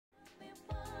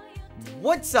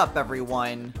What's up,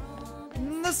 everyone?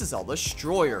 This is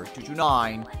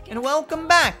Destroyer229, and welcome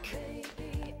back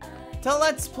to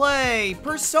Let's Play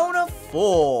Persona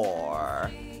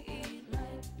 4.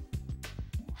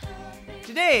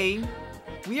 Today,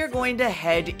 we are going to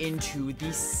head into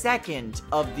the second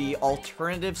of the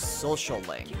alternative social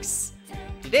links.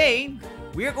 Today,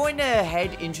 we are going to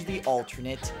head into the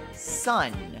alternate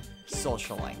Sun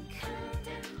social link.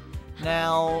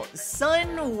 Now,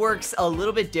 Sun works a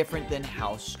little bit different than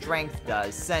how Strength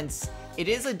does, since it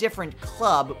is a different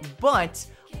club, but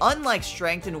unlike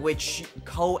Strength, in which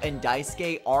Ko and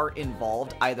Daisuke are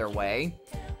involved either way,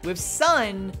 with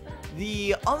Sun,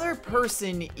 the other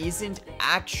person isn't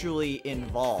actually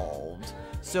involved.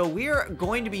 So we're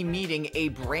going to be meeting a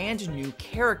brand new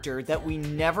character that we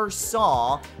never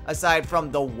saw, aside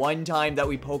from the one time that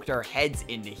we poked our heads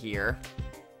into here,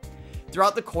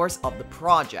 throughout the course of the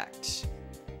project.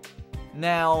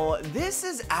 Now, this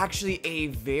is actually a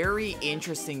very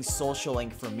interesting social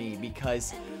link for me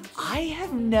because I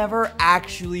have never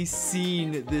actually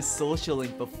seen this social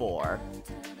link before.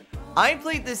 I've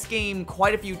played this game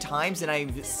quite a few times and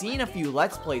I've seen a few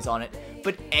Let's Plays on it,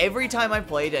 but every time I've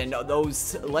played and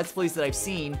those Let's Plays that I've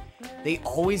seen, they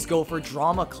always go for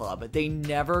Drama Club. They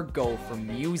never go for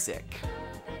music.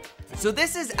 So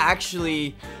this is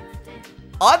actually,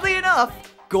 oddly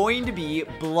enough, going to be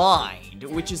blind,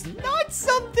 which is not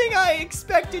something I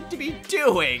expected to be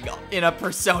doing in a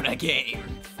Persona game.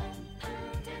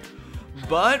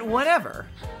 But whatever.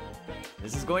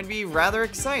 This is going to be rather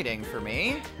exciting for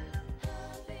me.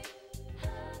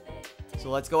 So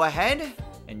let's go ahead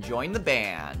and join the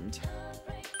band.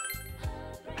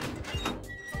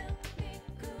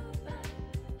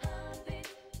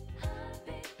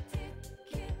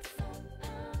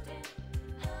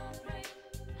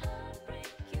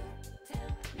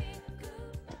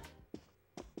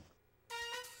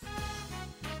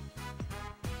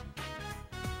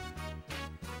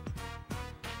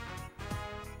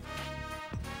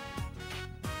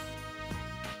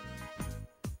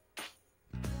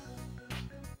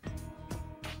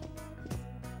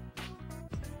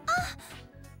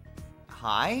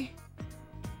 Hi?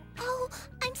 Oh,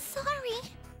 I'm sorry.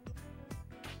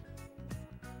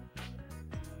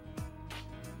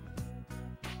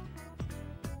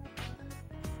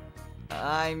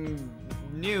 I'm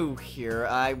new here.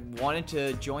 I wanted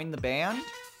to join the band.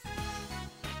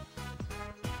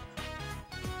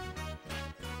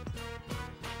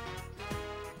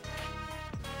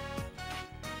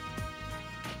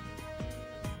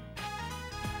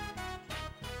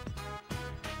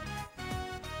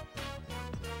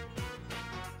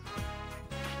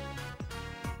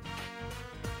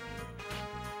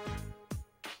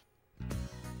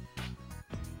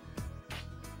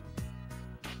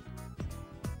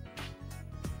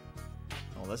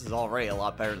 Well, this is already a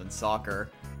lot better than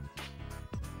soccer.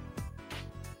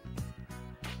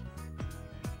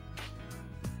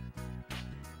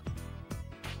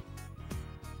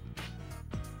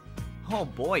 Oh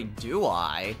boy, do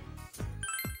I.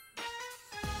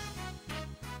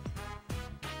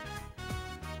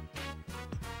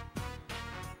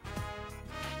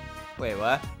 Wait,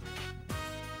 what?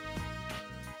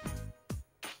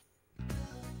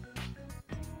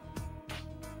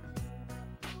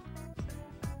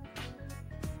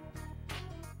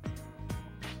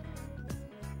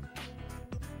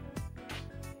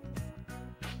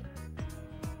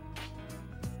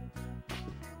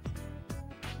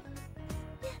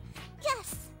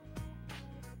 Yes.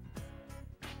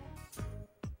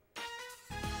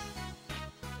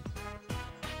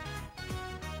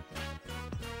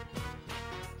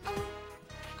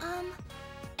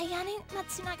 Ayane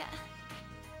Matsunaga.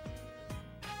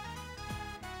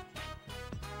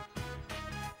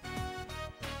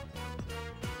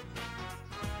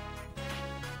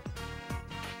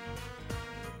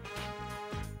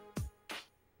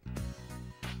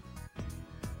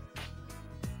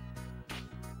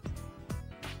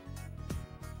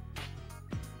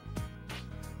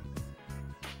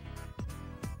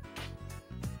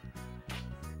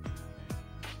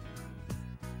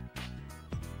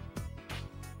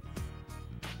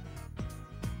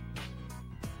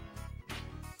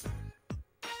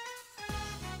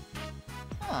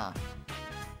 Huh.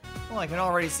 Well, I can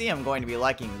already see I'm going to be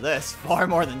liking this far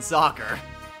more than soccer.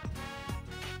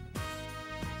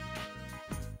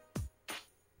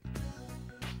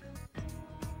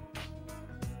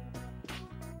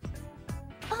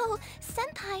 Oh,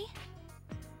 Senpai.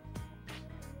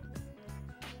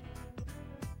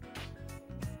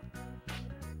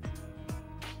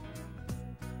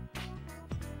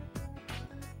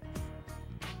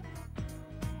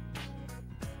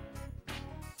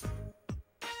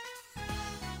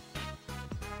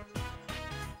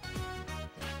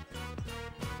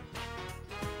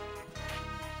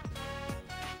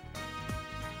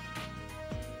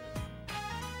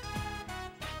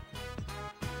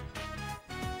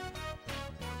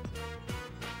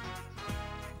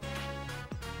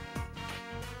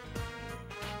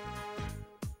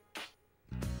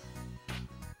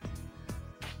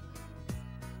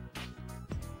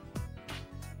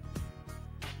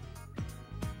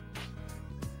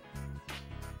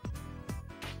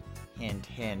 Hint,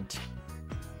 hint.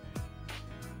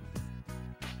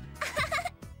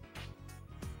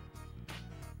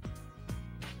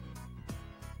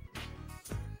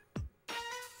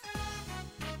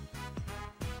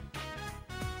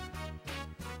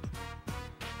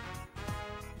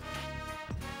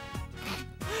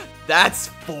 That's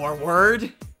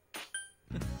forward.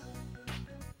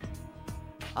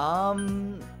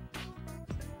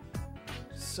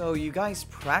 So you guys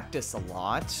practice a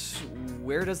lot.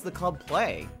 Where does the club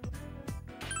play?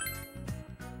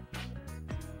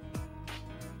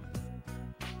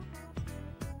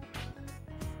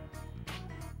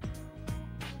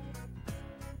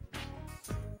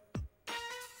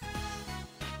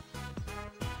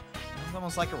 Sounds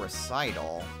almost like a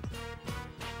recital.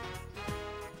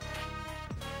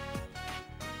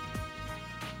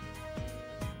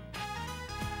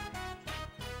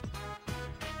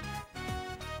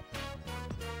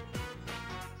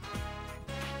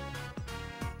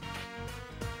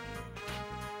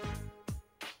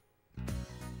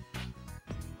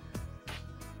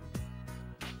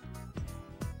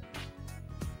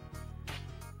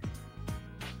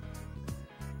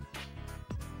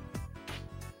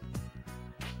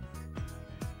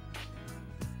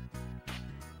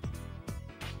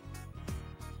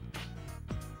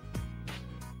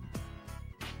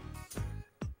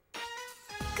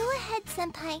 Go ahead,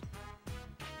 Senpai.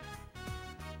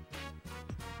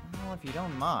 Well, if you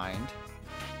don't mind.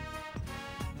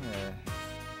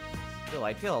 Still,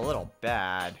 I feel a little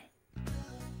bad.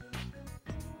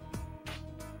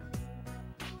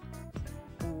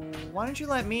 Why don't you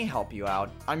let me help you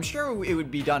out? I'm sure it would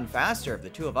be done faster if the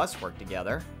two of us worked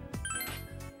together.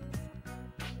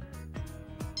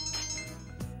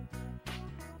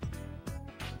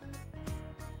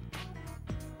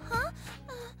 Huh?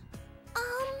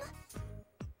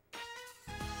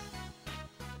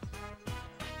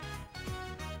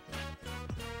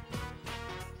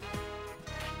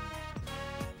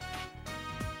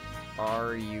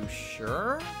 Are you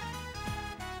sure?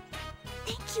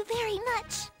 Thank you very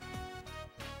much.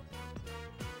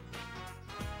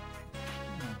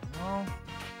 Well,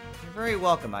 you're very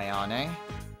welcome, Ayane.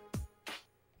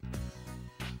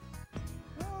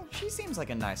 Well, she seems like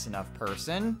a nice enough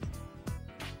person.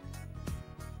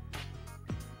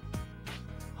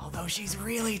 Although she's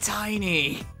really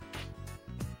tiny.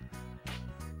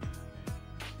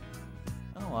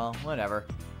 Oh well, whatever.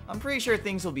 I'm pretty sure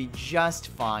things will be just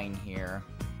fine here.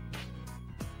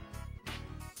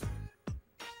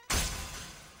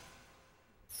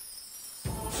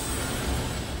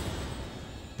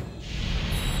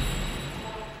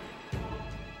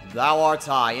 Thou art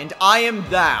I, and I am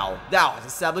thou. Thou hast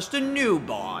established a new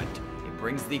bond. It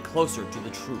brings thee closer to the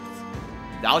truth.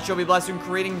 Thou shalt be blessed in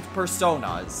creating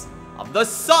personas of the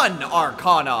Sun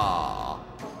Arcana.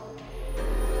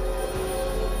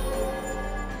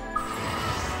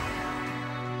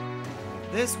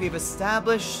 With this, we've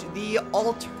established the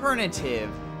alternative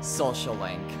social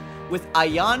link with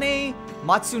Ayane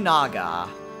Matsunaga,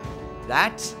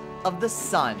 that of the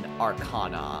Sun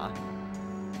Arcana.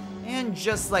 And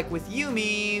just like with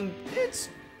Yumi, it's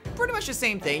pretty much the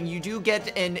same thing. You do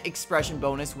get an expression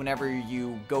bonus whenever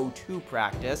you go to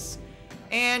practice.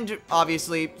 And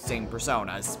obviously, same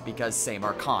personas, because same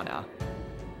arcana.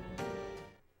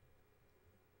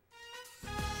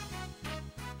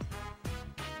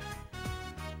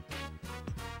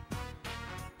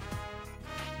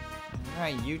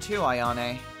 Alright, you too,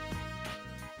 Ayane.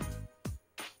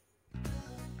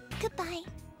 Goodbye.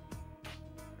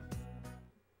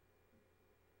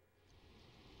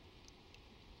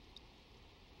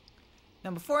 Now,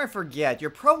 before I forget,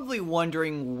 you're probably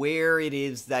wondering where it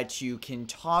is that you can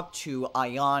talk to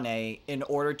Ayane in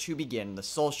order to begin the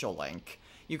social link.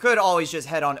 You could always just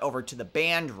head on over to the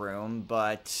band room,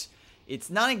 but it's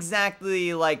not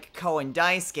exactly like Ko and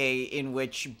Daisuke, in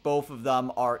which both of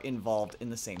them are involved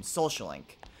in the same social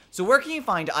link. So where can you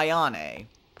find Ayane?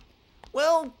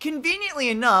 Well, conveniently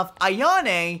enough,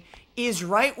 Ayane is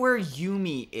right where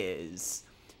Yumi is.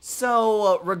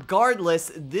 So,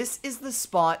 regardless, this is the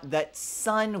spot that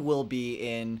Sun will be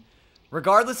in,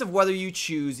 regardless of whether you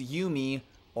choose Yumi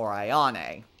or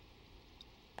Ayane.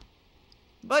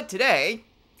 But today,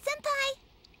 Senpai!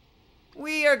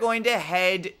 we are going to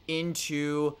head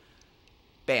into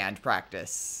band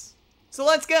practice. So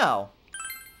let's go!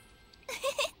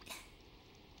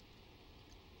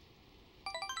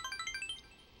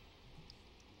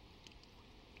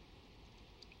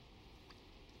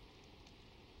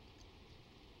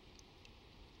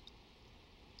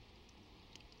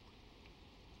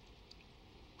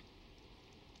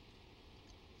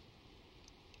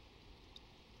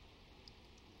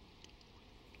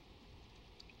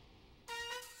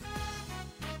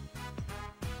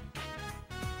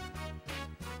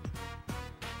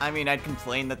 I mean, I'd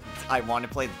complain that I want to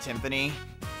play the timpani,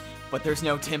 but there's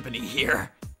no timpani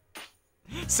here.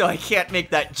 So I can't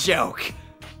make that joke.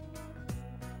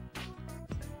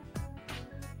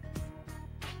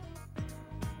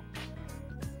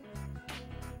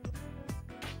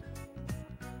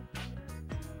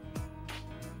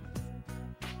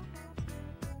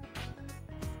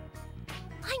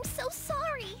 I'm so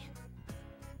sorry.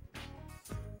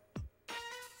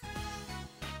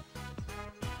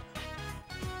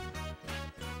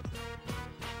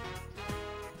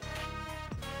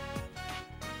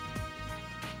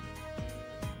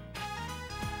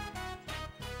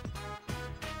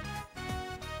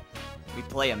 We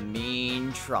play a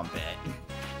mean trumpet.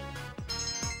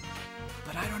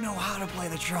 But I don't know how to play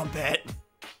the trumpet.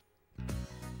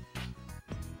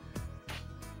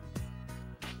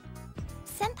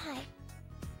 Senpai.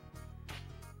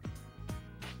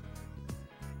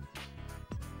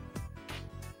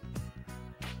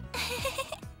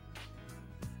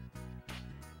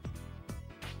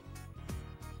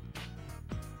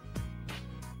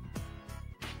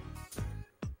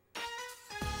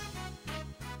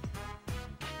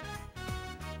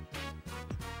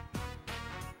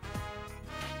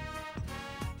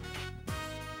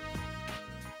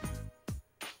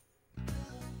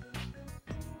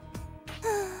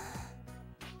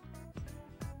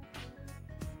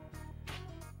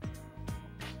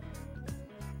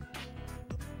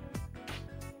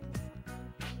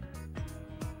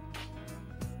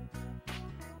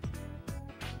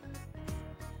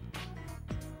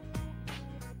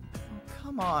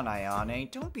 Come on, Ayane,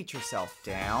 don't beat yourself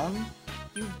down.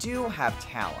 You do have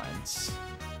talents.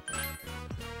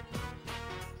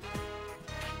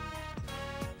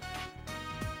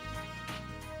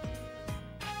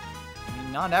 I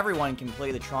mean, not everyone can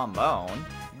play the trombone.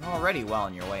 You're already well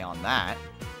on your way on that.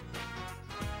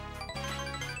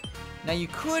 Now, you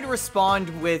could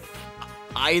respond with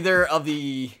either of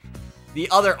the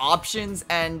other options,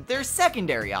 and they're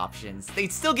secondary options.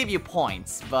 They'd still give you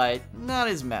points, but not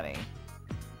as many.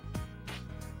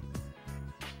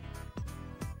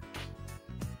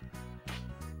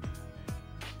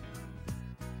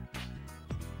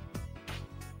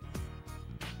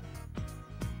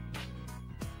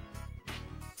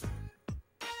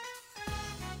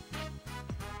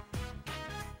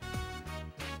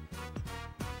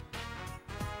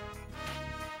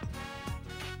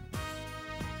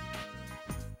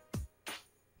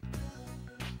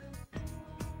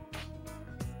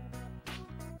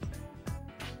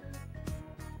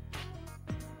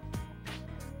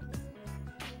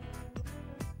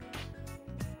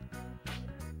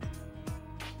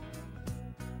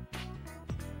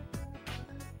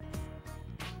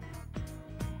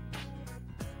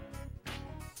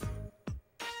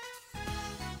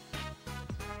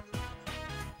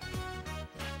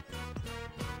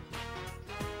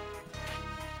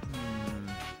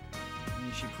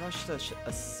 She brushed us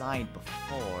aside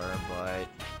before, but...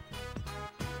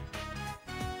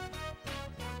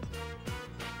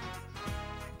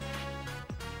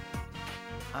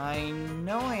 I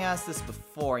know I asked this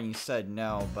before and you said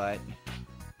no, but...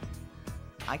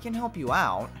 I can help you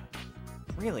out.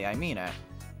 Really, I mean it.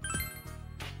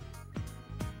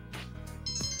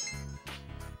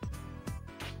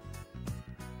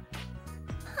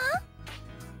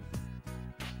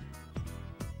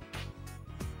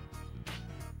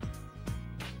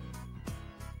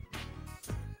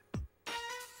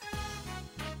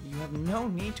 You have no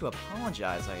need to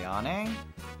apologize, Ayane.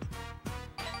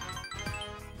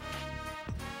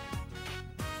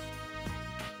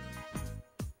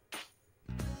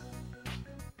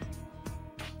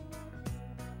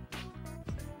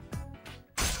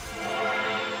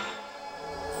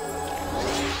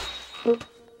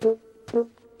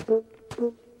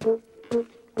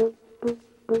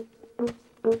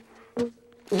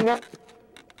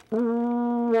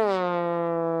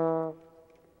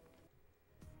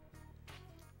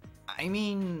 I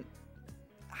mean,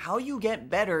 how you get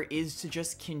better is to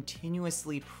just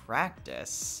continuously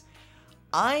practice.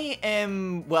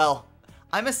 I'm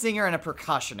a singer and a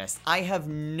percussionist. I have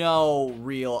no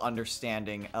real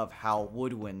understanding of how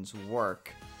woodwinds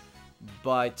work,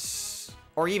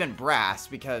 or even brass,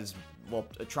 because, well,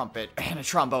 a trumpet and a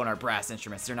trombone are brass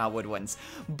instruments, they're not woodwinds.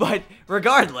 But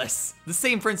regardless, the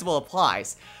same principle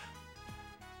applies.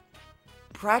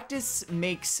 Practice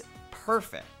makes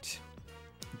perfect.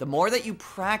 The more that you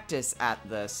practice at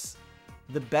this,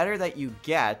 the better that you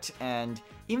get, and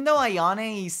even though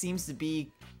Ayane seems to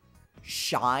be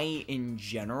shy in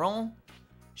general,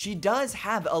 she does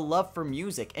have a love for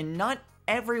music, and not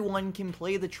everyone can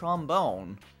play the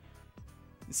trombone.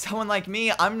 Someone like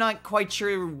me, I'm not quite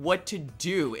sure what to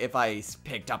do if I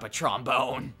picked up a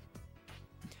trombone.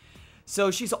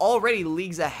 So she's already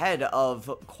leagues ahead of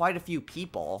quite a few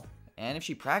people, and if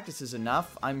she practices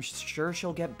enough, I'm sure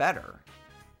she'll get better.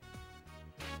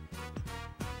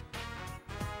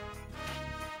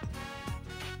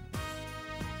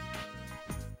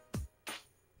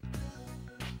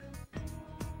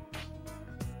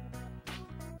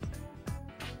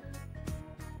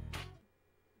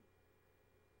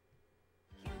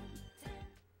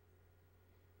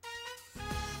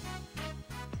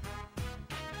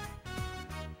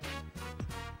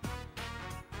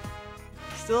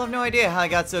 Still have no idea how I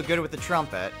got so good with the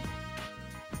trumpet.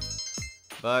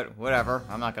 But whatever,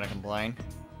 I'm not gonna complain.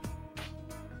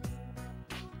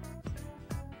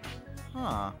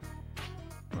 Huh.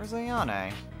 Where's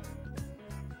Ayane?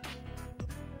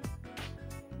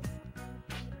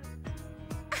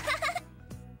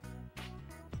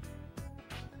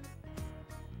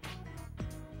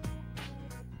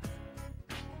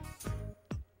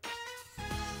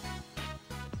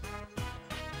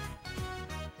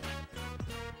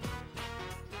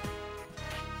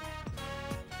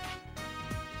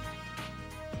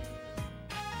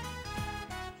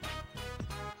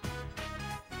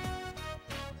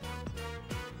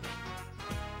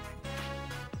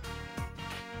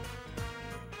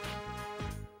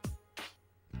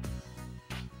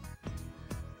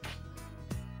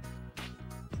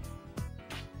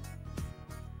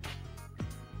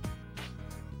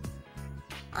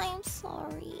 I'm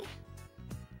sorry.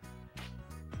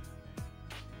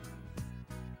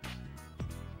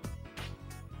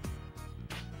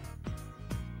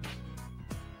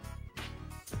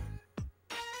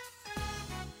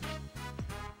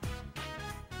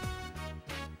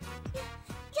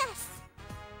 Yes.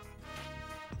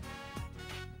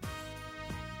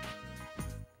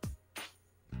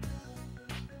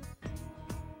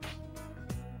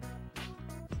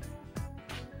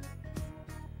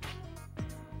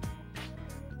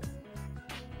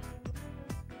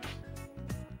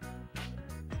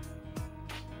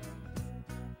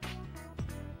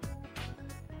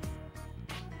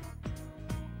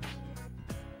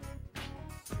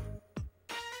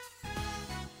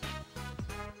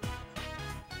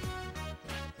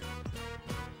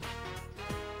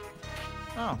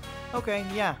 Oh, okay,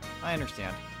 yeah, I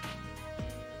understand.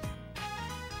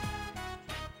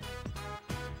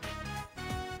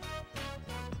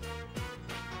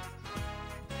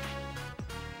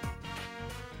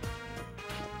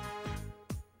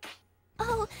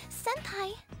 Oh,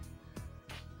 Senpai.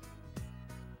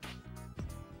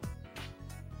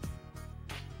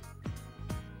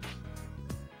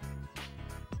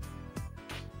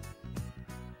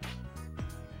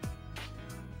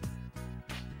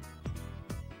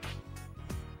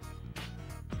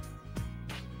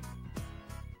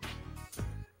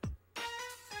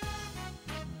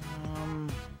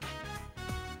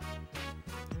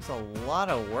 There's a lot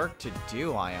of work to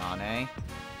do, Ayane.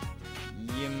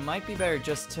 You might be better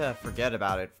just to forget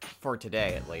about it, for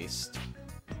today at least.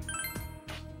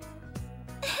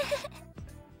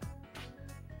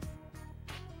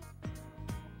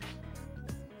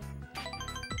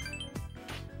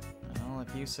 Well,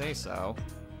 if you say so.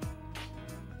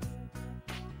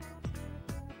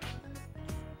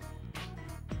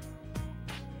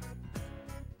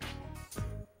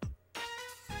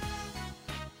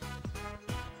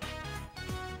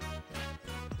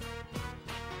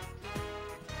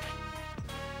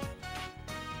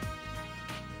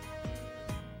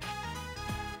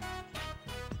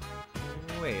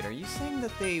 Wait, are you saying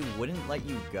that they wouldn't let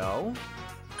you go?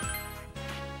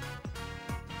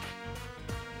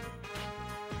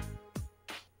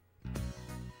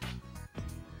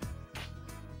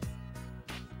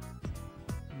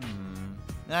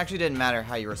 It actually didn't matter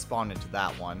how you responded to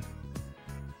that one.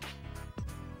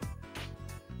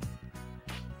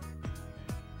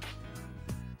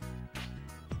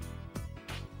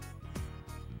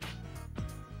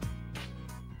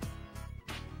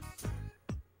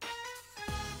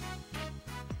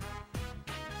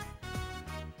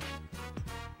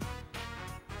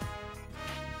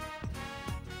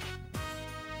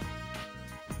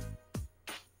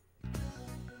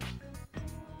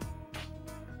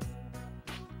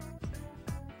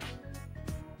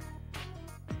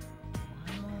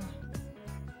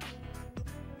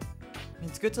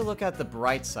 It's good to look at the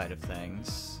bright side of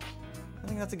things. I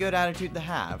think that's a good attitude to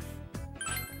have.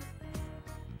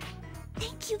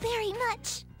 Thank you very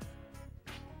much.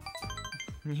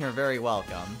 You're very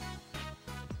welcome.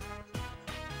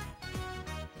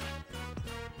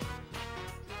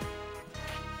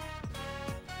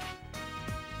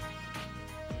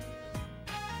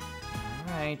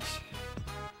 Alright.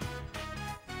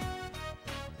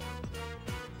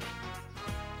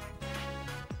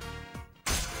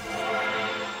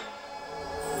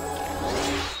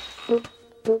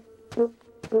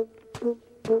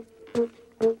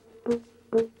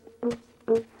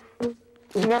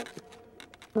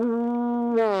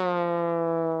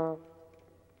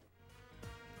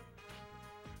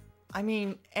 I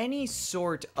mean, any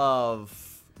sort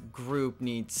of group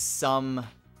needs some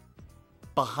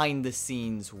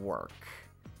behind-the-scenes work.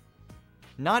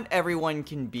 Not everyone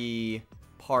can be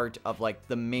part of, like,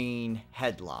 the main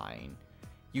headline.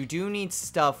 You do need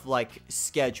stuff like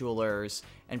schedulers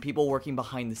and people working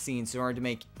behind the scenes in order to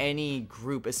make any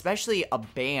group, especially a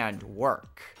band,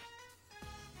 work.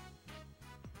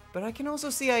 But I can also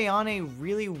see Ayane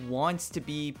really wants to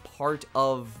be part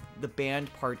of the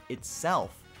band part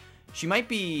itself. She might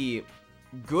be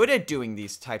good at doing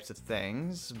these types of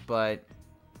things, but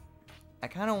I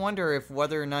kind of wonder if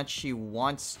whether or not she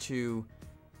wants to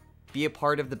be a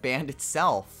part of the band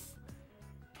itself.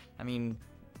 I mean,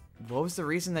 what was the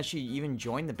reason that she even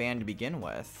joined the band to begin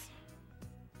with?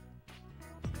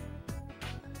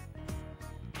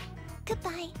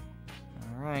 Goodbye.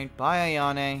 Alright, bye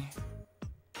Ayane.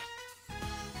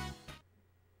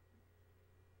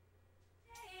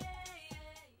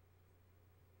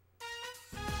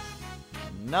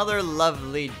 Another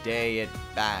lovely day at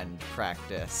band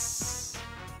practice.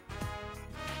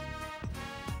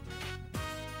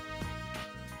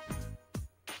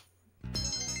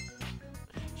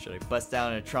 Should I bust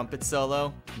down a trumpet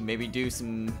solo? Maybe do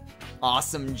some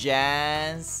awesome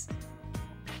jazz?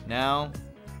 No?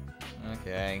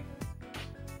 Okay.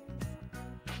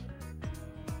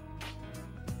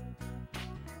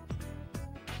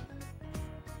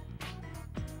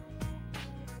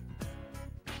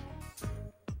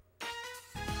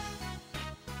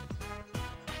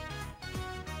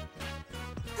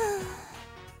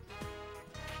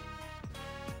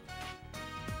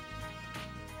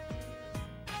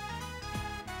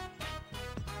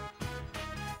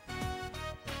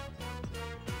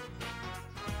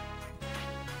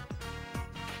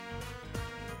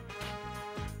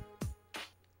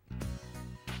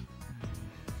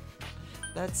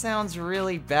 That sounds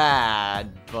really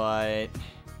bad, but...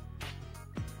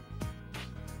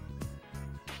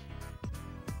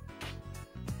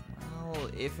 Well,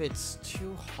 if it's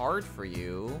too hard for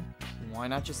you, why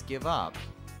not just give up?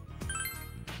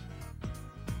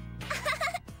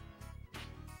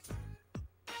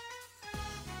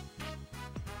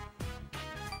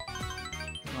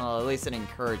 Well, at least it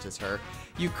encourages her.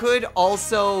 You could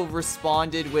also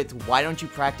responded with, why don't you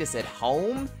practice at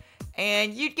home?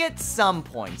 And you'd get some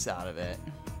points out of it.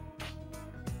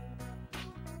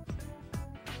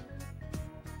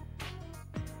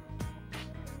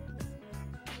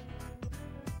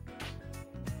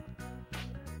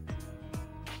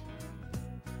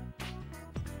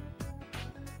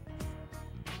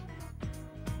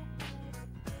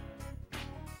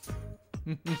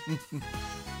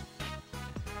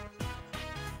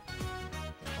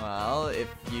 Well, if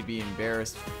you'd be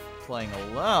embarrassed playing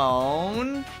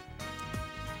alone...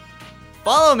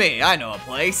 Follow me! I know a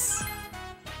place!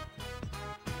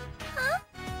 Huh?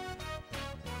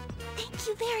 Thank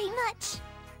you very much.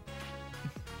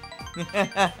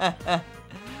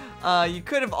 You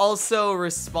could have also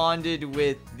responded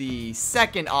with the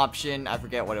second option, I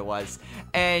forget what it was,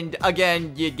 and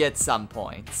again, you'd get some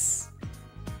points.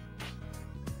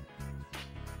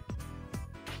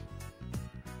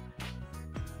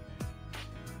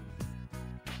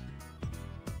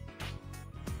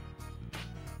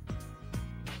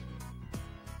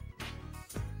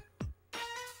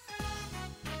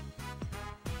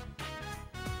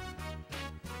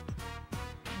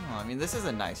 I mean, this is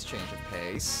a nice change of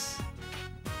pace.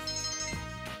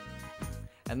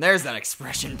 And there's that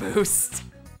expression boost.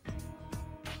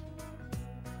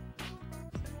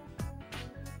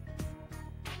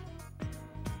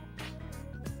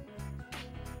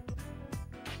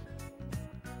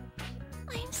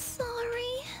 I'm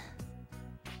sorry.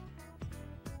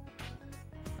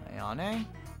 Ayane?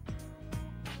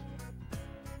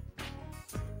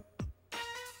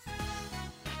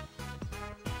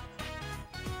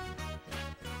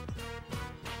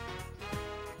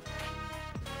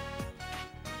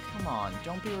 Come on,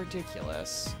 don't be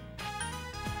ridiculous.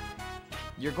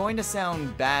 You're going to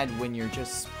sound bad when you're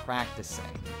just practicing.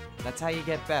 That's how you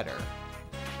get better.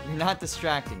 You're not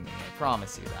distracting me, I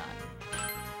promise you that.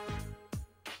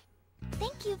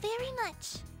 Thank you very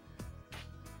much.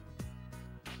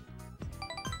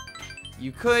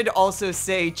 You could also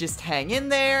say just hang in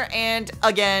there, and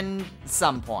again,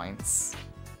 some points.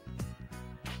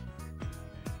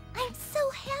 I'm so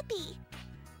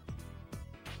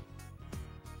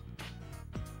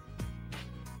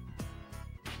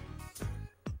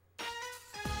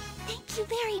Thank you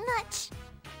very much.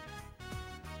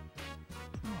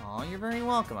 Aw, you're very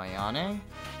welcome, Ayane.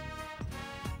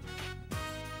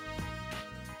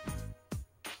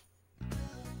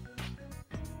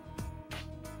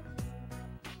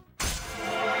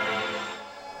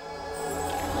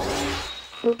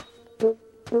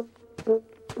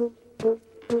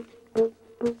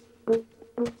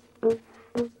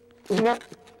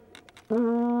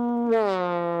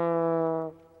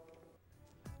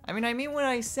 I mean what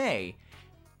I say.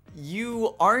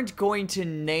 You aren't going to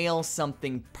nail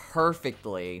something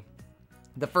perfectly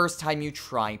the first time you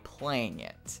try playing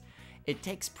it. It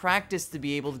takes practice to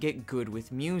be able to get good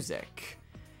with music.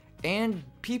 And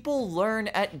people learn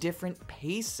at different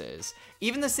paces.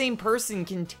 Even the same person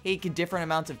can take different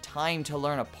amounts of time to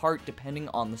learn a part depending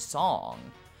on the song.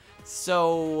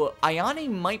 So, Ayane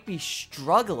might be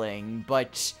struggling,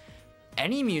 but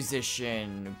any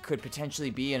musician could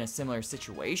potentially be in a similar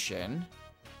situation.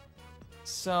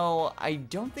 So, I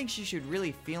don't think she should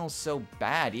really feel so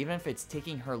bad, even if it's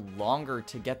taking her longer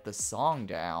to get the song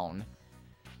down.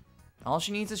 All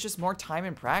she needs is just more time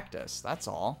and practice, that's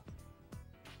all.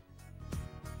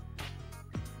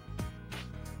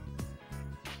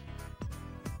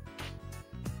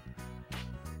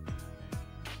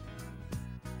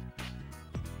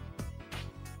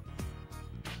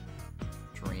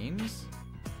 Dreams?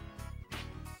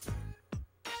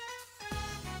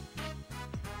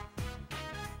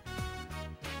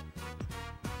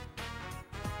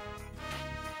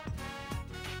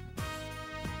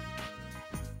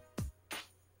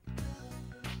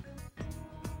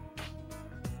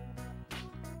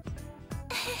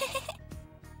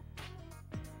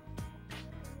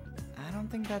 I don't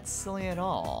think that's silly at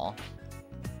all.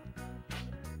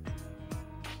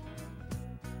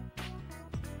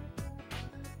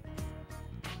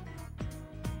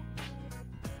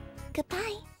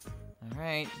 Goodbye.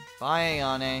 Alright, bye,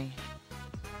 Ayane.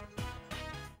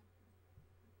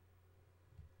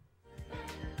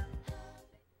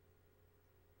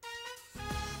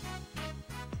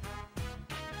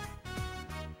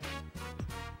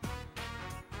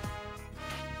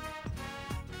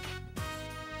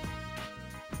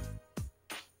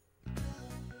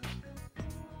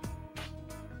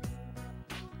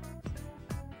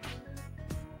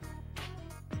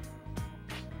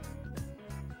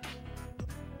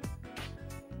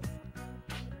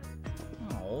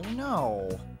 Oh no.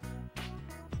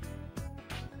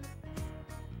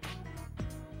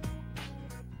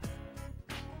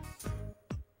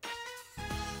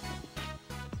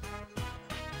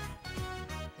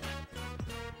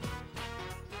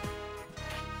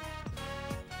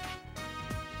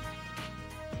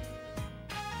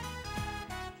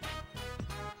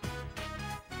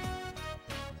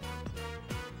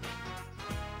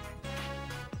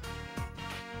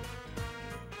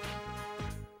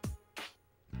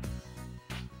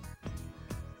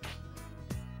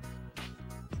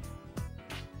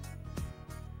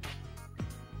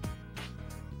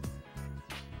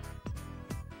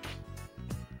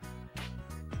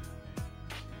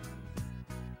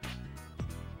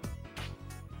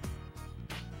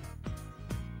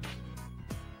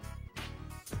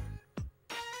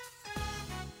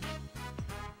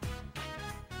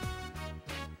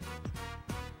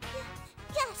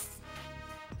 Yes.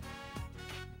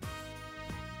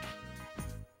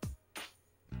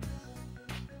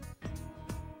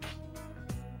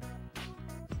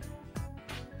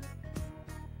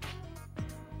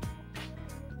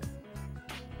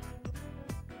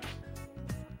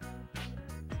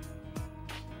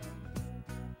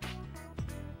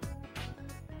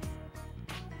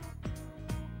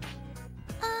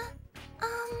 Um.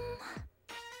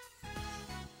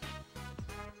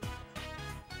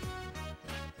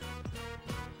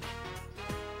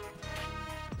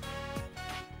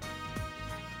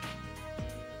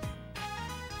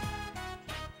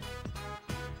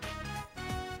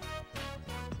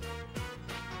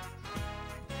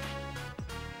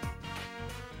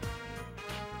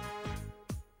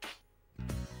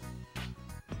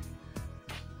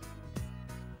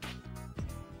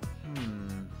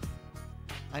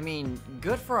 I mean,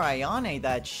 good for Ayane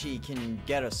that she can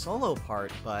get a solo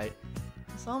part, but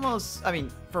it's almost, I mean,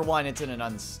 for one, it's in an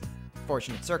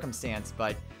unfortunate circumstance,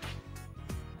 but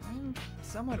I'm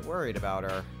somewhat worried about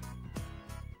her.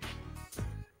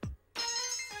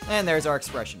 And there's our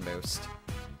expression boost.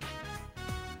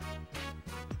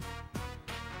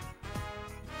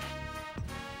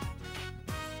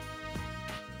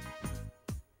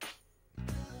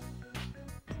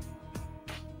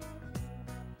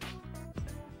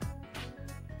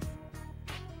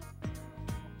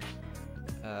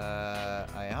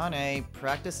 Ayane,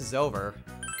 practice is over.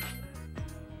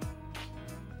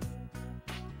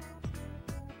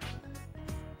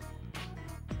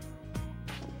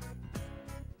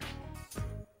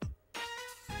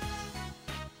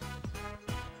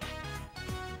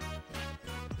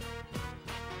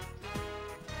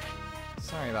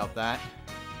 Sorry about that.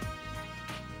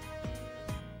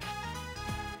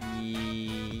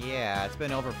 Yeah, it's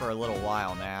been over for a little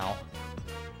while now.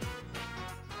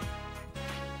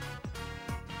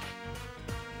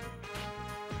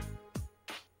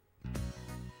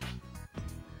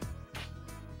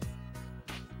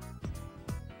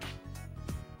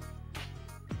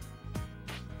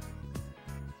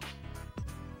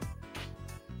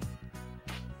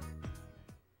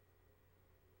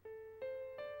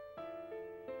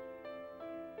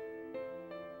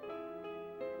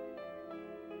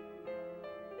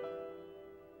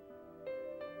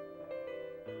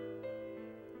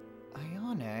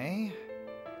 Ayane?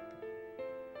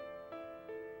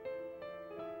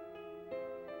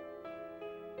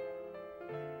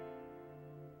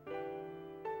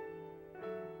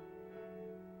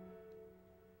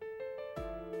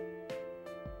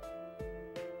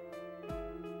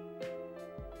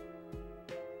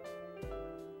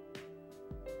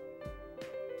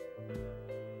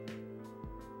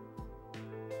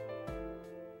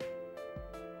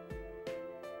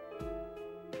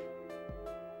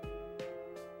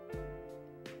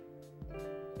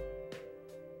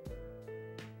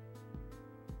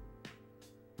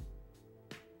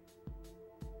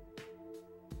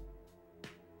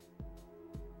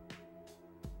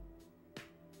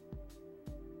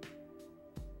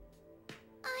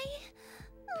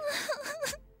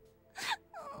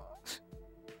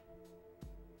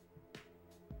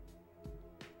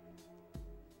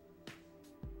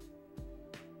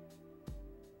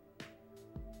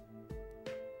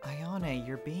 Ayane,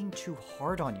 you're being too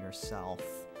hard on yourself.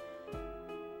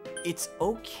 It's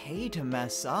okay to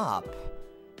mess up.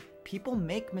 People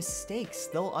make mistakes,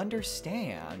 they'll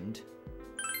understand.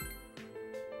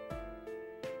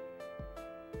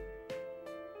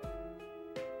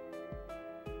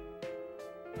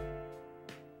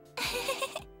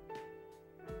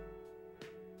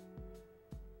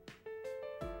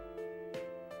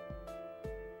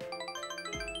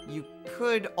 You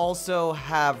could also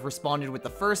have responded with the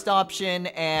first option,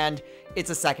 and it's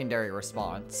a secondary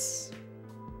response.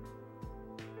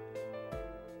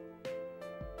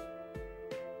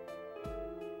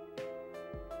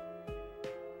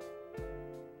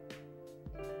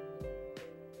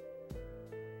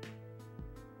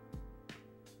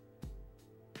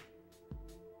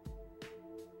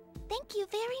 Thank you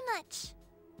very much.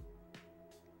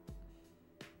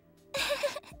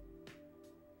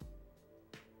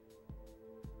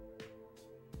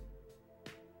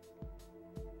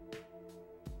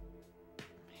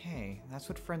 Hey, that's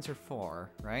what friends are for,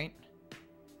 right?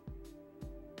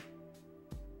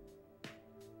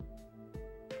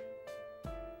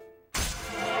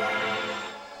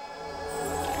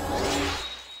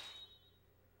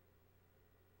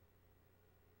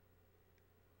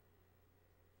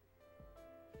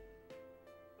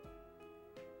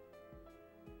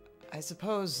 I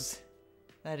suppose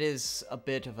that is a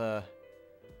bit of a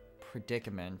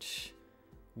predicament.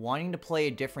 Wanting to play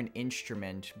a different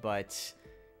instrument, but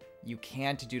you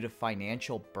can't due to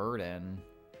financial burden.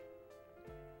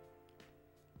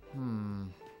 I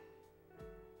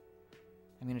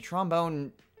mean, a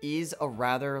trombone is a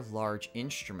rather large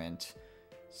instrument,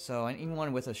 so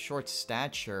anyone with a short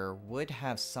stature would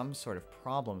have some sort of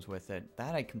problems with it.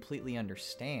 That I completely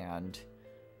understand.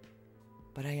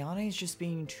 But Ayane is just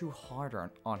being too hard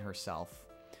on herself.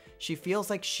 She feels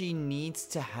like she needs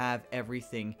to have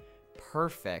everything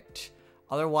perfect,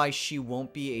 otherwise she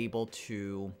won't be able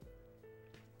to...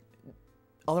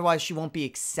 Otherwise she won't be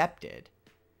accepted.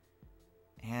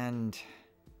 And...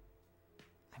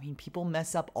 I mean, people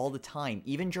mess up all the time.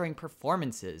 Even during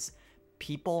performances,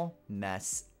 people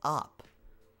mess up.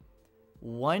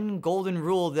 One golden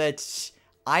rule that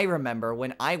I remember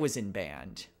when I was in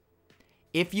band: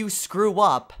 if you screw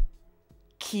up,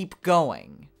 keep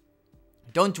going.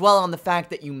 Don't dwell on the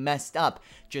fact that you messed up.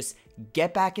 Just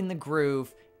get back in the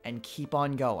groove and keep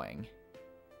on going.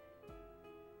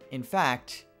 In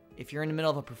fact, if you're in the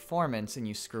middle of a performance and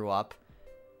you screw up,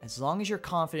 as long as you're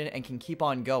confident and can keep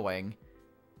on going,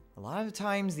 a lot of the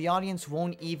times the audience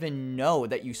won't even know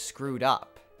that you screwed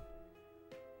up.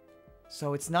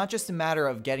 So it's not just a matter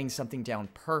of getting something down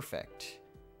perfect.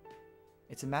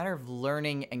 It's a matter of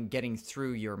learning and getting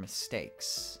through your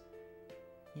mistakes,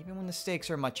 even when the stakes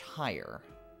are much higher.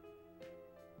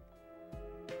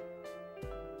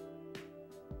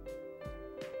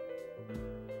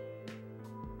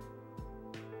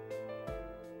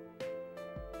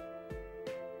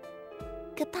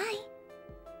 Goodbye.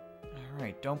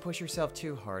 Alright, don't push yourself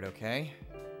too hard, okay?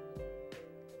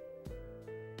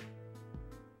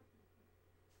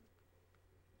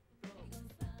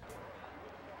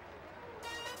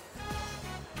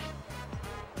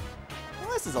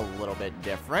 this is a little bit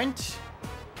different.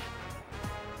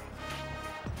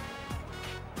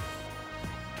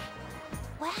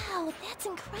 Wow, that's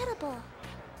incredible.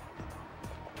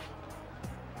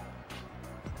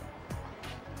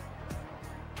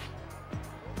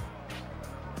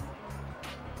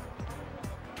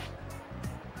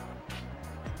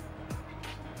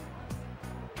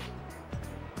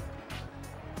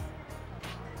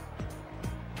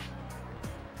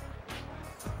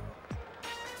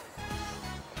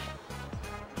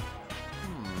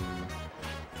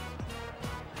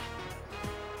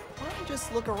 Why don't we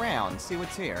just look around, see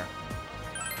what's here?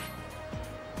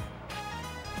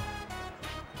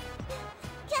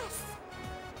 Yes.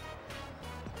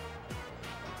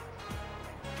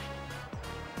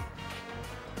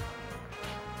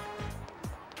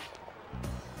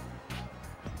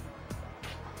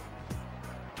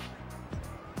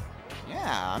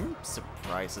 Yeah, I'm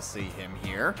surprised to see him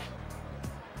here.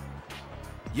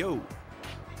 Yo,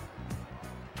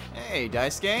 Hey,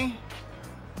 Daisuke.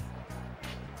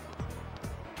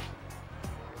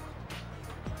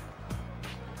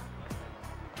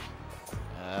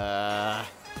 Huh?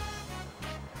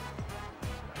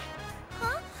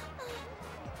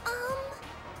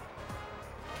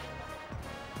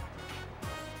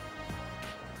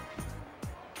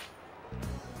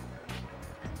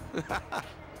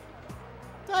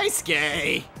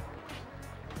 Daisuke!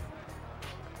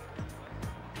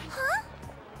 Huh?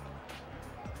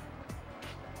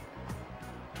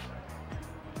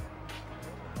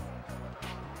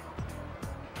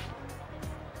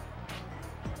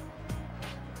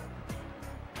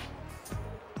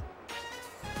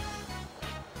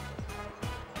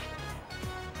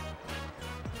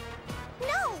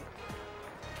 No.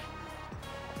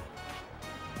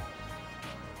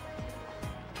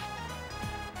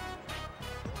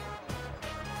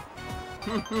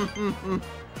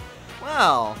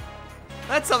 Well,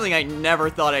 that's something I never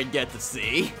thought I'd get to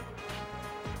see.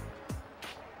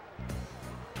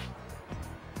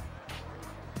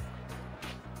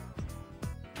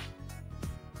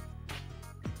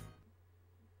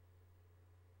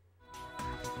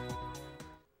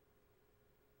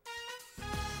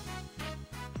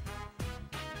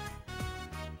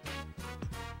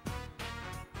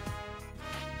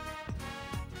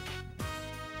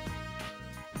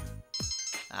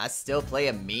 I still play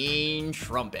a mean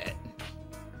trumpet.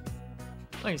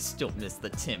 I still miss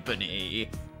the timpani.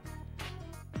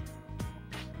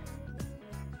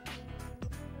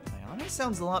 Ayane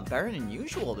sounds a lot better than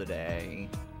usual today.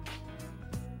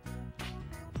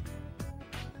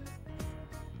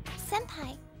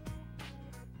 Senpai.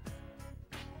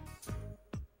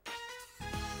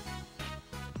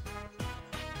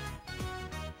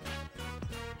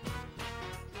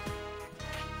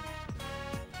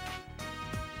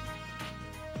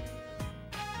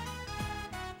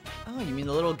 Oh, you mean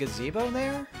the little gazebo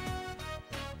there?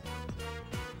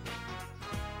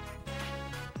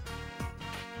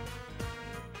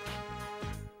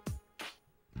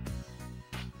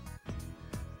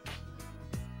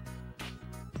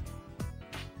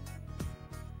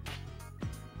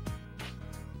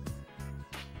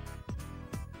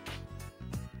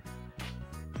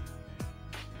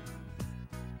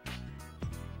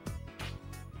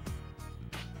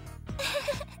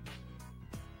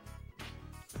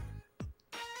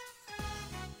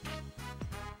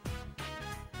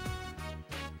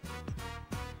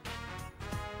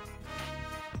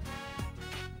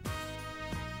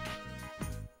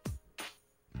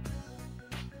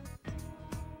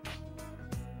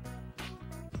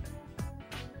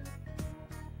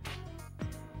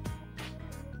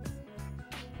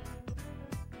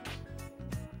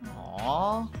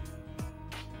 Aww.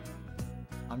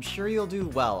 I'm sure you'll do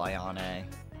well, Ayane.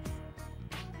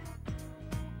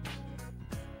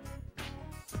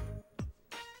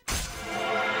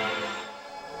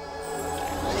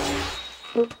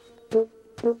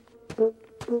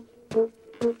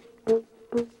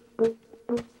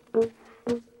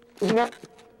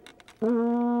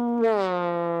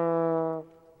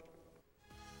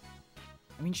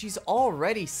 I mean, she's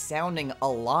already sounding a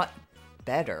lot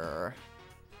better.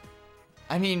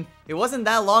 I mean, it wasn't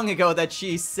that long ago that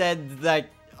she said that,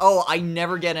 oh, I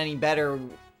never get any better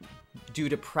due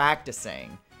to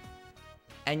practicing.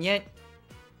 And yet,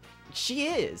 she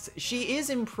is. She is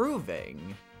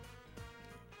improving.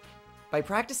 By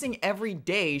practicing every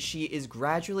day, she is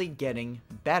gradually getting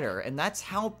better. And that's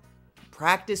how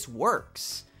practice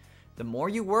works. The more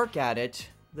you work at it,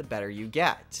 the better you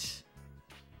get.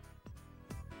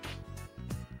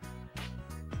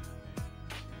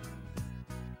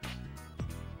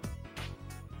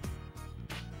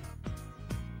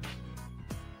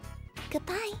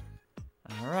 Goodbye.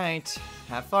 Alright,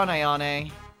 have fun,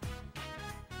 Ayane.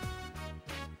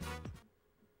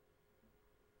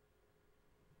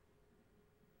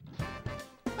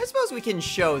 I suppose we can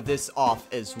show this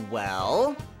off as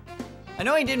well. I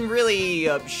know I didn't really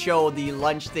show the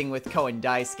lunch thing with Ko and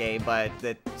Daisuke, but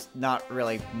that's not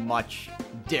really much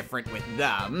different with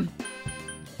them.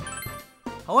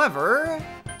 However,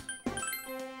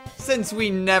 since we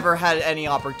never had any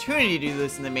opportunity to do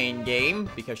this in the main game,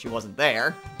 because she wasn't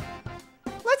there,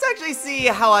 let's actually see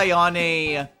how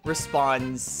Ayane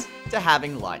responds to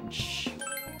having lunch.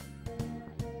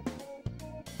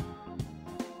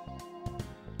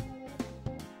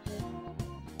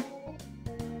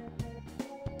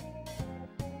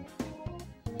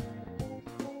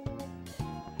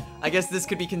 I guess this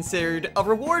could be considered a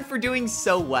reward for doing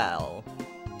so well.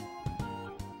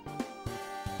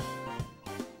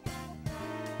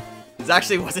 This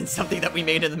actually wasn't something that we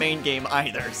made in the main game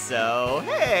either, so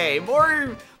hey,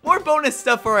 more bonus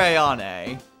stuff for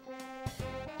Ayane.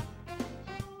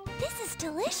 This is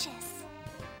delicious.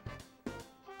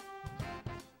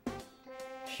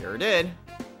 Sure did.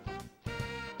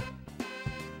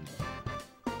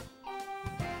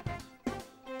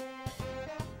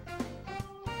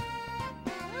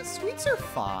 Sweets are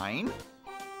fine.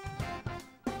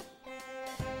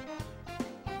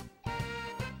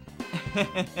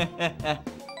 I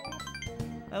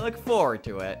look forward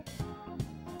to it.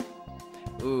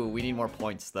 Ooh, we need more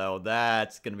points though.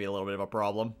 That's gonna be a little bit of a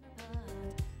problem.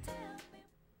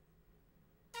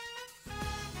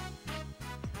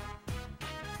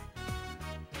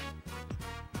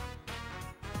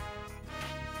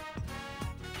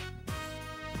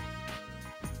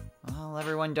 Well,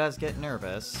 everyone does get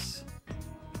nervous.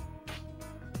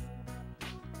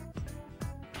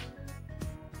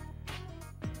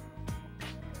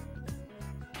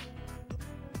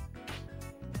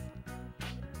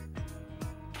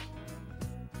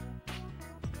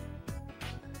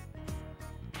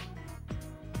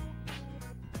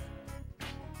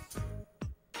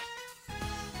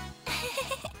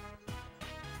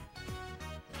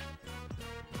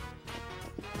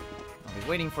 I'll be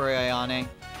waiting for Ayane.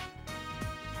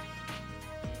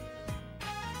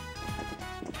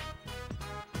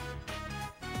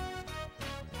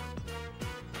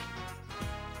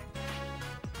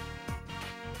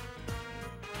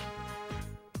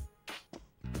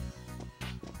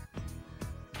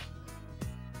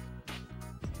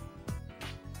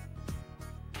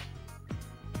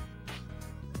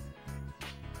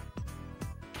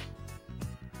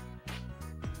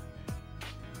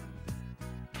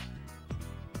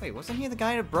 Wait, wasn't he the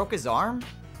guy that broke his arm?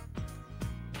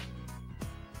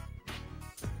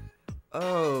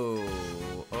 Oh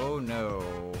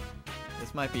no.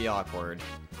 This might be awkward.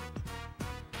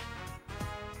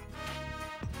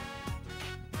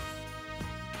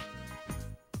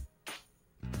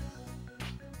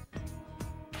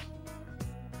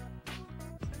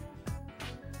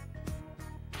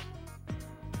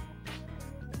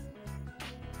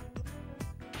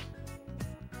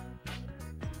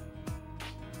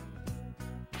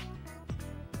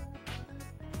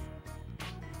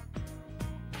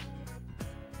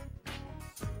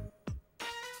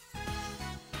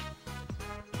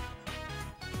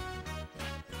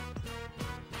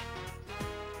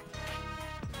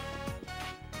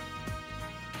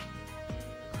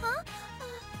 Huh?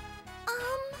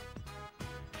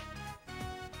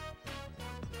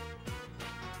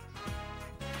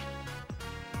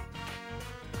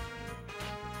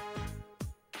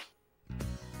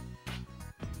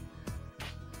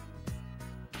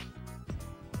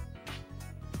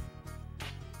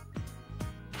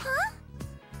 Huh?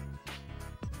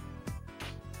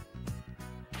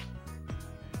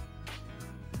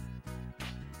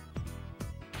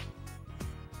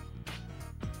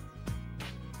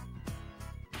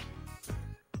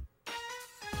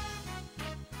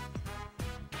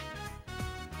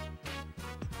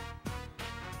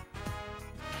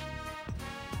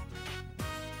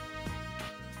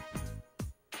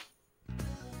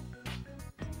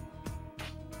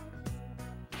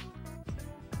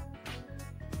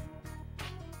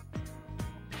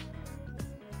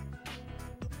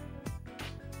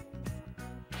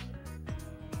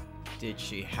 Did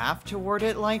she have to word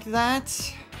it like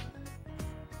that?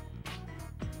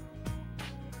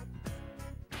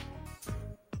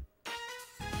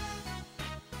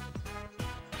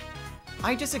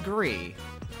 I disagree.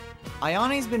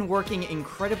 Ayane's been working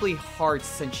incredibly hard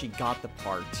since she got the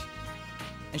part,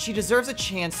 and she deserves a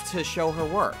chance to show her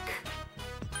work.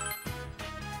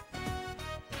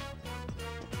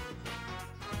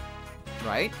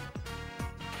 Right?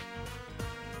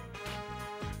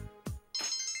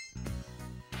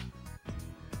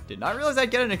 Did not realize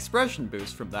I'd get an expression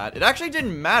boost from that. It actually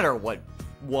didn't matter what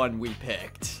one we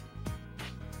picked.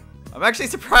 I'm actually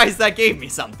surprised that gave me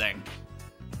something.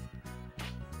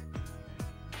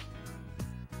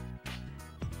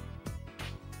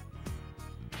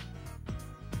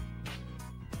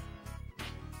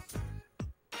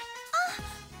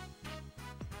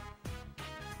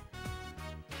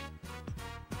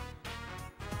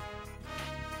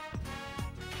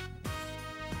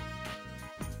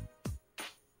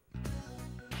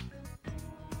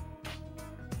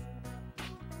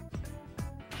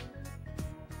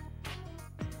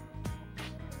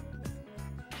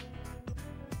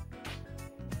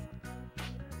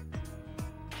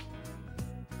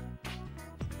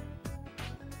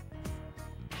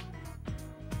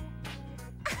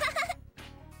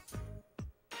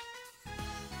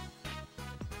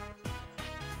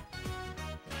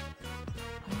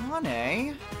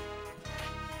 Honey.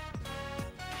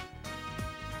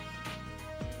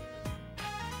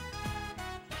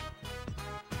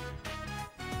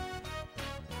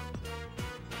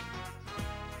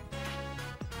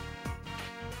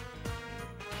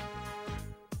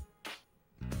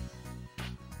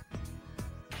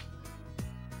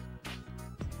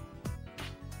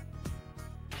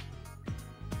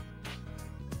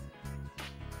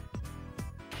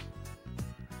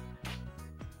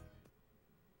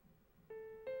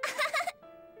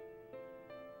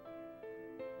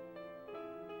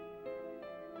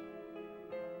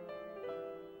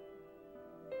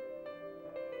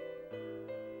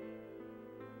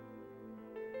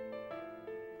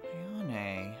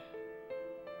 Ayane.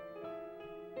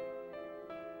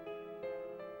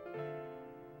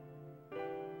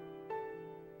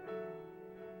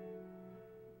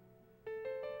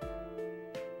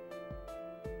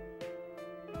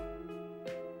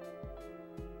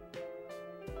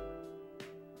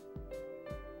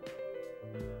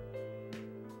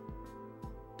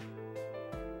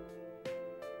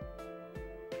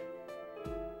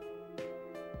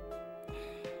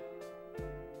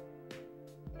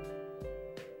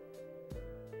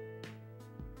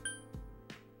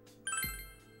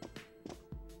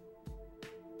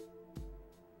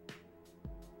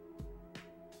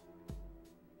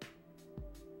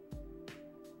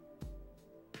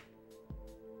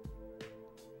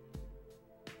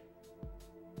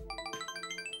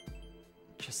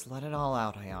 Just let it all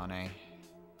out, Ayane.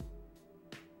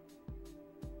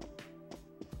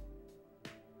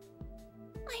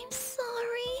 I'm sorry.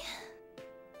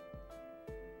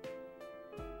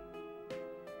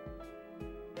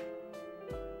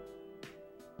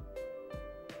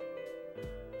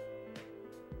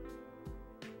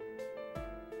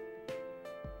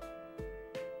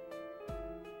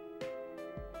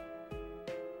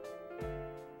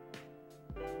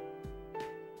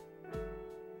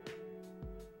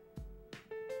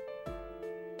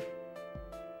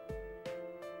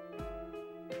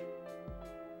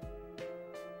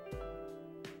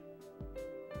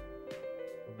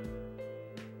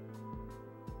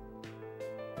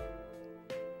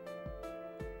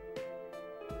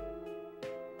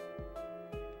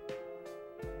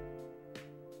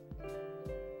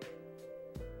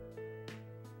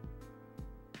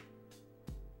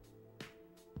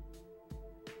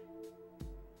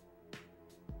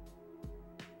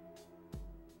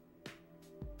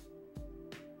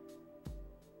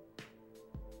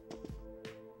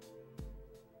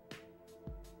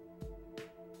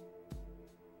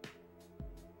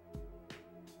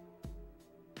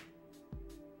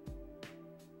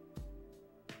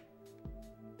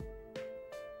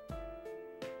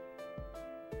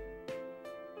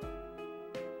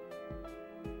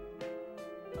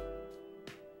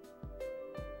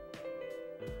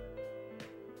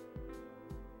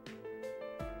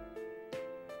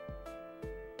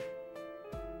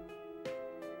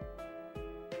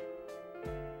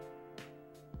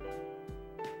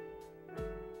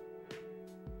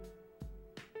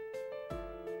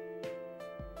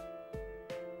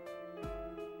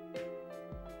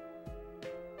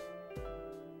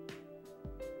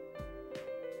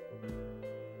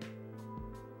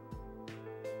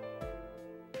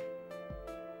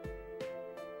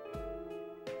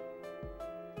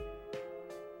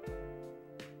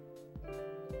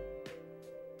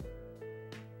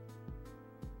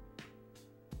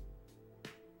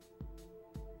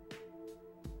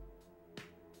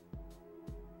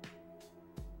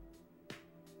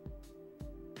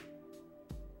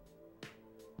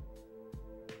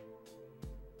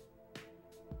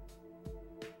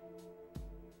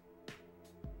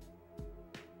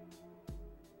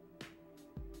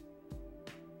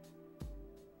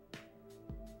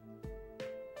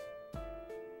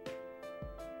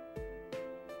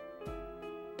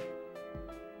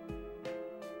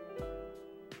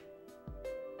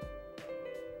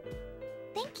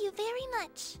 you very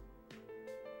much.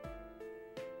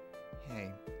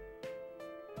 Hey,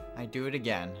 I do it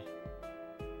again.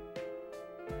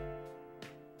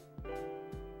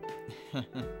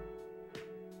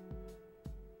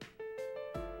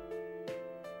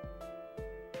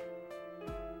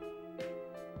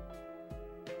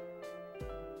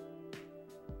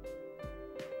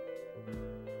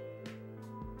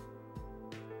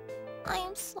 I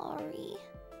am sorry.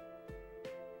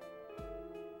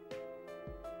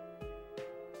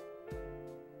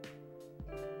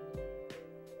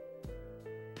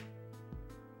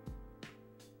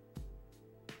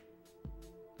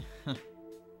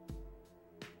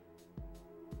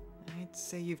 I'd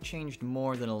say you've changed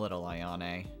more than a little,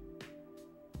 Ayane.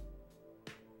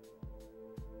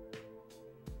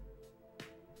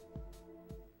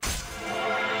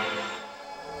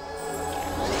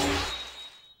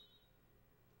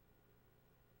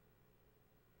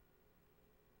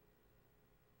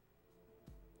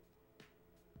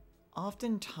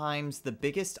 Oftentimes, the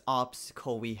biggest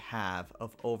obstacle we have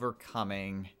of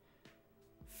overcoming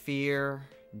fear,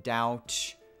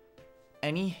 doubt,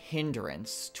 any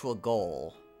hindrance to a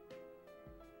goal,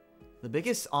 the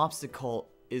biggest obstacle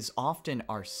is often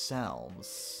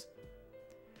ourselves.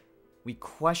 We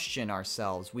question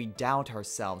ourselves, we doubt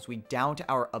ourselves, we doubt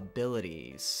our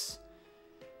abilities.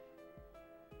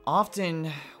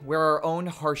 Often, we're our own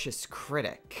harshest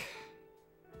critic.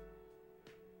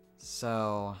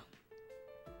 So,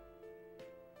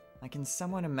 I can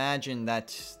somewhat imagine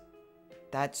that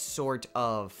sort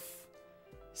of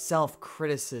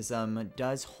self-criticism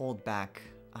does hold back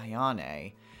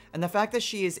Ayane, and the fact that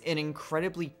she is an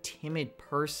incredibly timid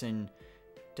person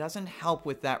doesn't help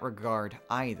with that regard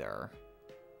either.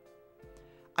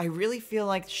 I really feel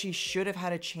like she should have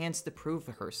had a chance to prove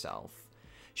herself.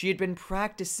 She had been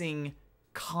practicing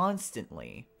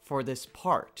constantly for this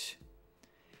part,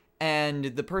 and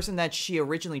the person that she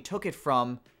originally took it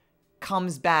from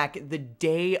comes back the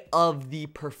day of the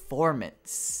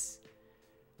performance.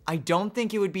 I don't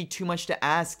think it would be too much to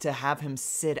ask to have him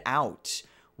sit out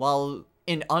while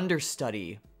an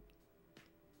understudy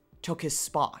took his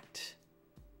spot.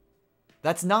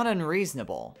 That's not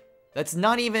unreasonable. That's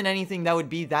not even anything that would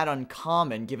be that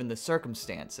uncommon given the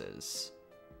circumstances.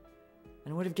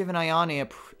 And would have given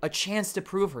Ayane a chance to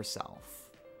prove herself.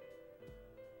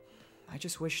 I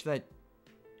just wish that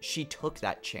she took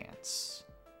that chance.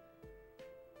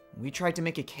 We tried to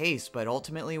make a case, but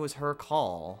ultimately it was her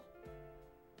call.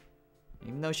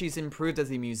 Even though she's improved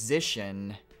as a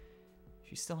musician,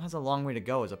 she still has a long way to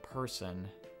go as a person,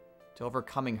 to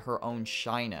overcoming her own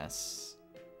shyness.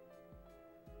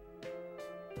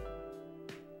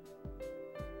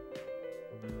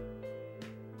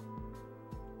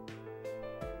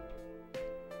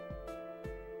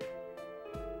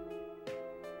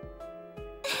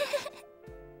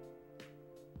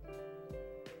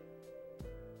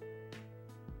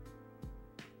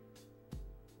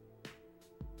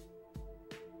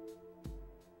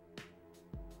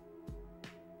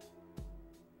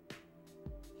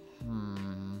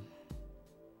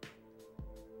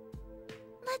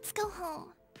 Let's go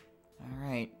home.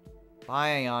 Alright. Bye,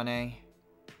 Ayane.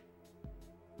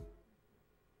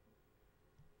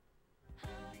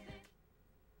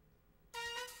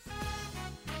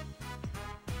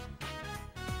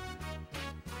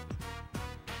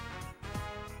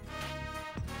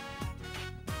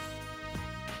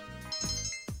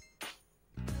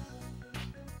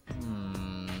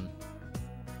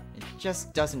 It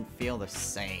just doesn't feel the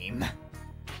same.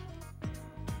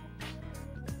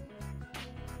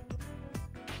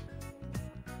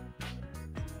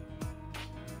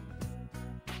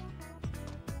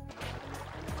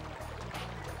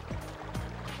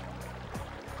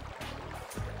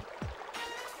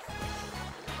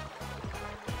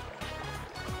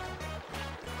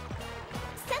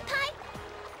 Senpai!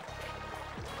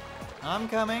 I'm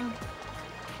coming.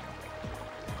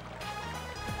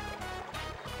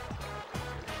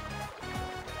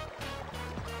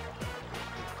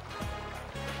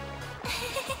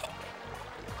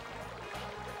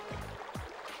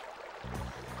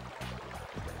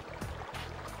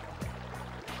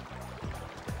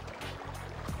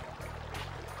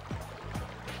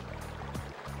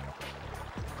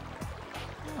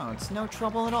 No, it's no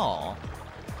trouble at all.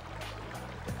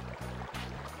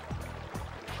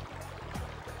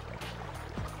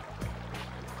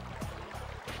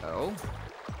 Oh?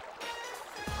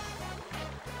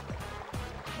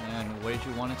 And what did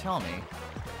you want to tell me?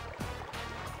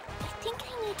 I think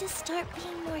I need to start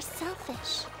being more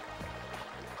selfish.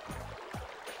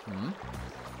 Hmm?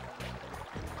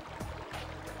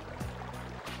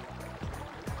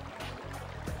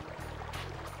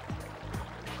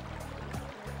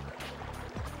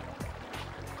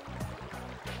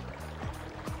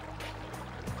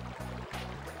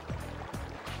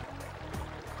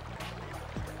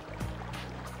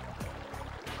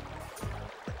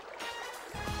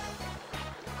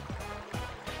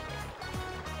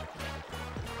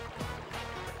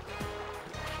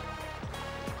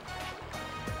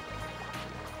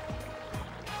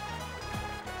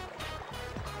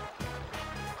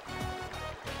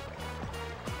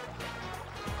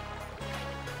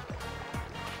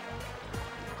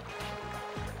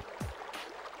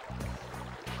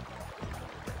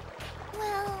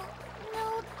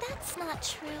 not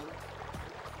true.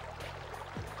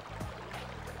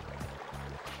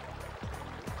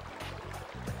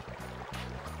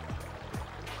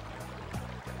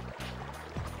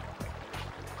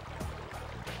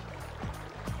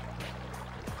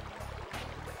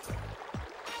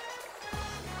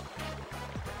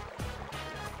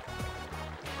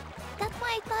 That's why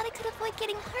I thought I could avoid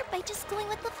getting hurt by just going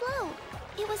with the flow.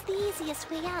 It was the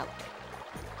easiest way out.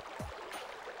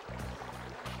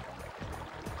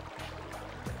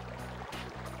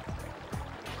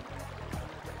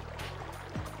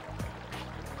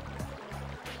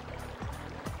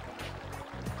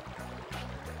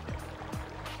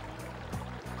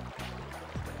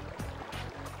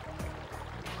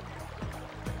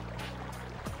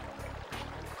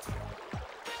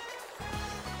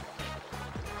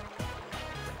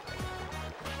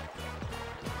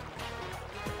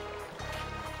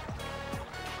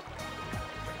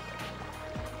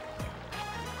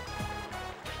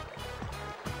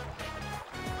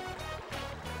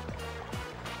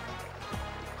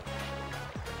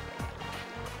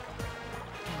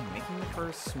 Making the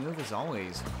first move is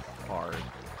always hard.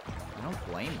 I don't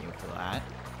blame you for that.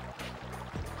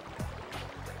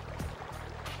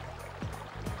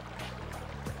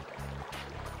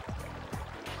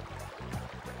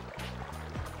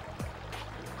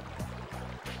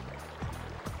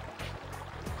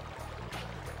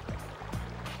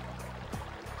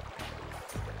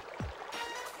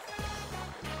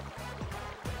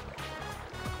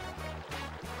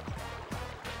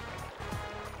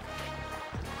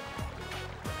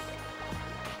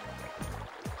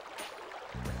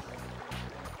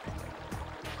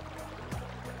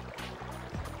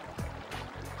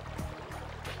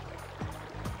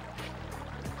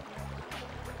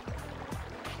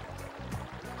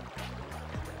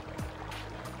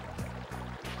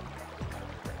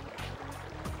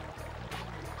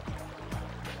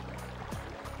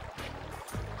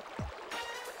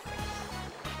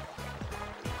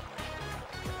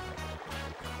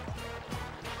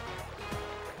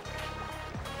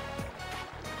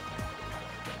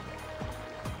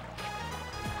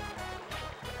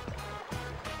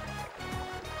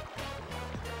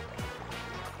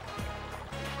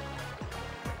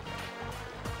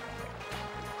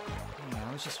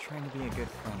 I was just trying to be a good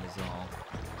friend is all.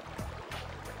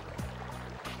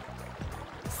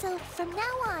 So from now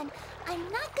on, I'm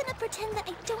not gonna pretend that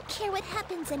I don't care what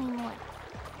happens anymore.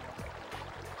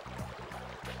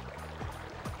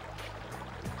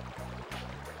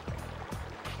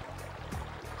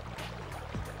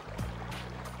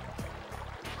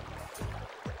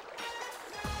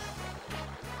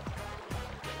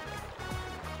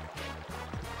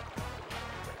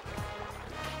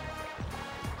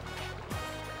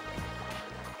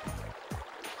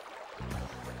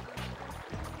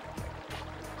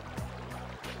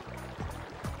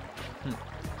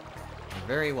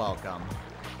 You're very welcome.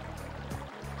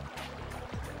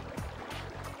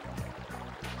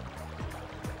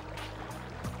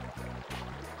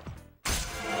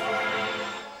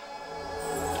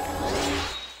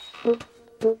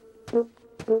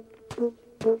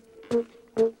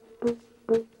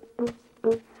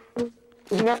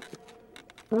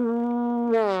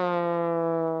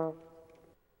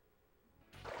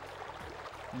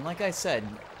 And like I said,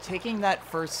 taking that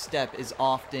first step is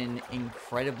often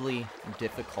incredibly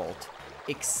difficult.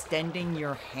 Extending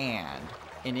your hand,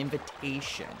 an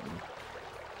invitation,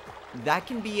 that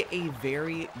can be a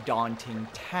very daunting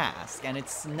task, and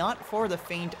it's not for the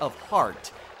faint of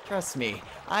heart. Trust me,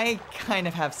 I kind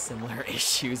of have similar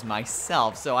issues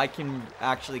myself, so I can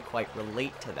actually quite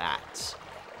relate to that.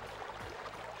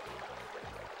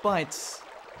 But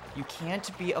you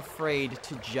can't be afraid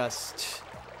to just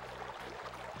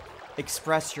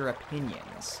express your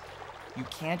opinions. You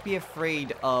can't be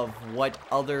afraid of what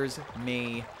others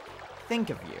may think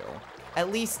of you,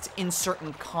 at least in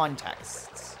certain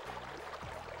contexts.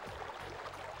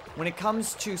 When it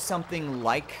comes to something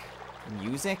like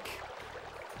music,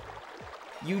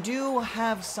 you do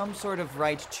have some sort of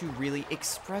right to really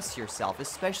express yourself,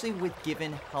 especially with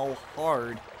given how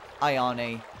hard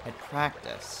Ayane had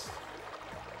practiced.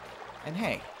 And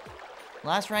hey,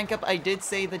 last rank up I did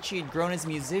say that she had grown as a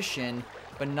musician,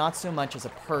 but not so much as a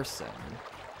person.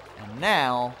 And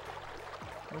now,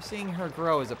 we're seeing her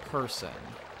grow as a person.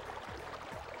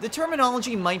 The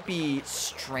terminology might be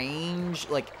strange,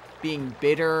 like being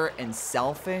bitter and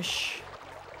selfish,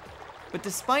 but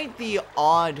despite the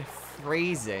odd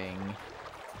phrasing,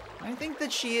 I think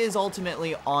that she is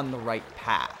ultimately on the right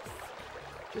path.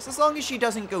 Just as long as she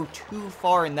doesn't go too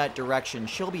far in that direction,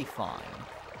 she'll be fine.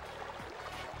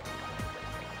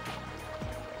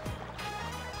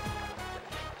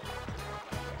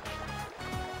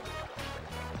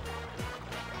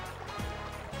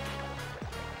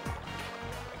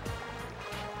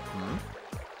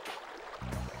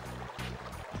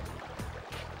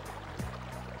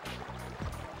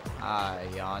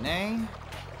 Ayane?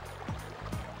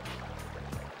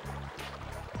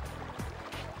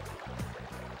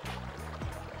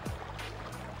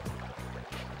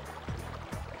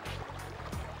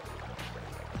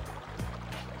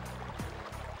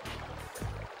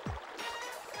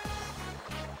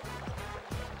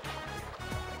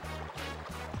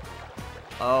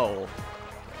 Oh.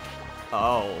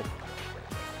 Oh.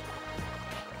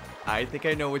 I think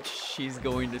I know what she's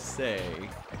going to say.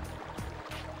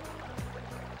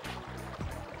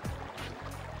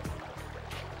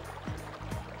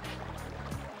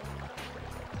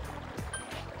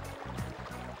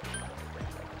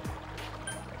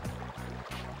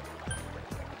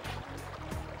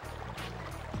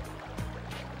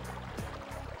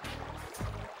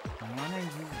 Ayana,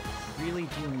 you really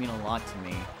do mean a lot to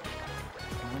me.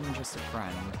 More than just a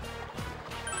friend.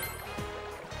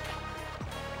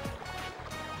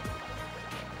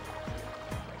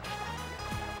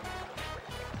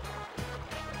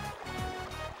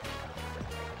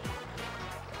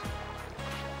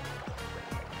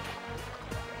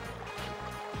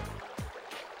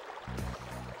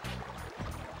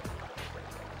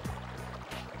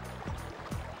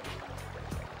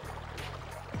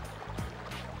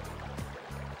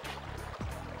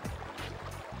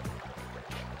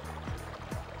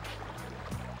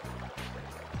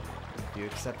 If you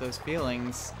accept those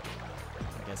feelings,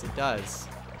 I guess it does.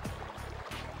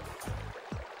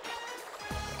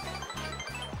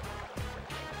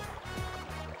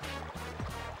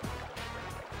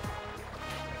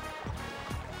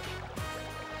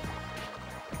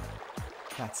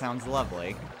 That sounds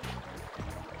lovely.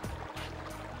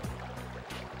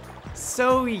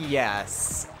 So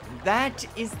yes, that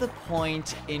is the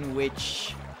point in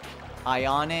which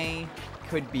Ayane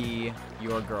could be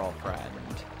your girlfriend.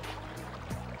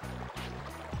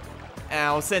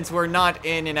 Now, since we're not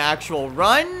in an actual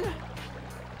run,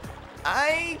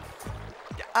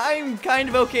 I'm kind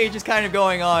of okay just kind of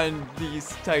going on these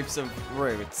types of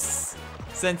routes.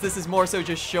 Since this is more so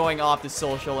just showing off the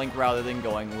social link rather than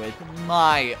going with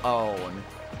my own,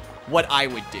 what I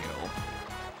would do.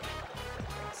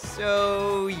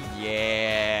 So,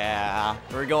 yeah,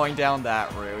 we're going down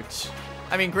that route.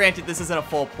 I mean, granted, this isn't a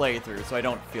full playthrough, so I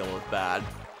don't feel as bad.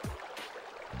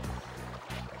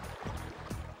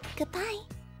 Goodbye.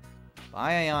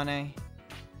 Bye, Ayane.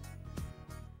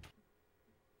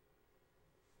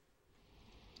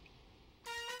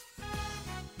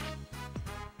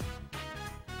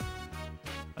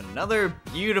 Another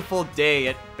beautiful day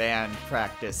at band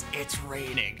practice. It's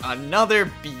raining.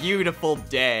 Another beautiful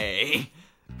day.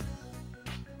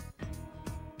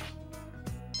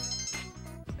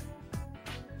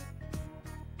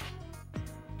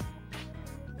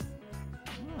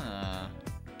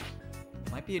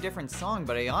 Might be a different song,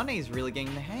 but Ayane's really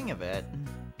getting the hang of it.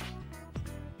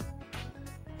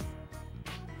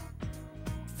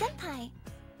 Senpai.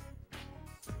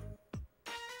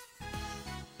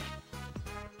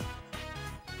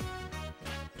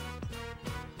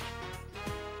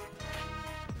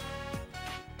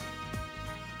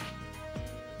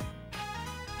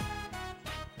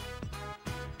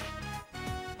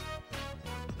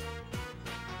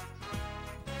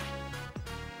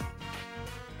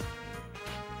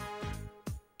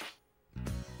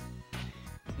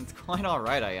 It's quite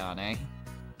alright, Ayane.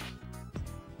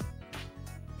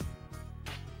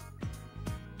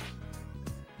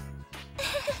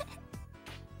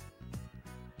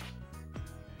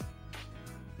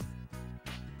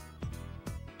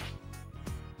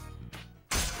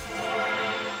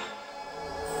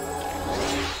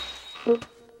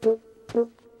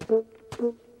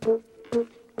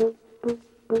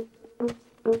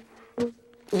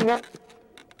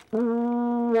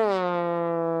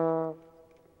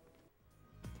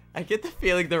 I get the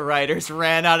feeling the writers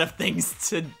ran out of things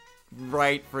to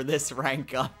write for this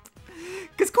rank up.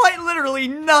 Because quite literally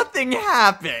nothing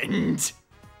happened.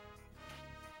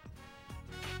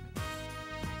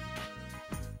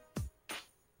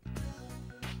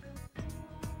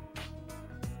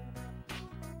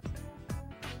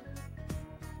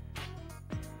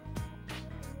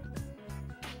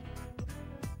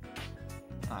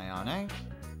 Ayane?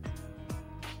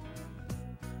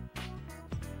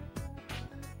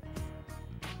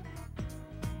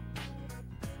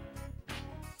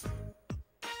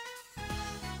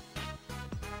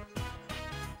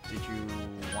 Did you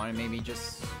want to maybe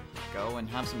just go and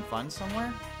have some fun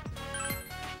somewhere?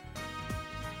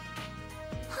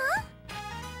 Huh?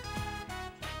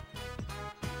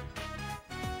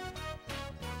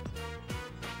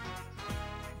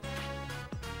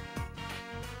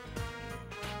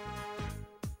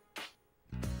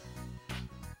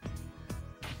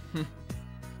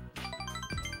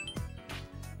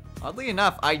 Oddly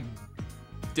enough, I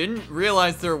didn't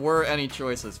realize there were any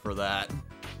choices for that.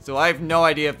 So I have no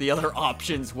idea if the other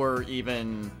options were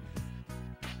even...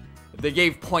 if they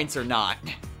gave points or not.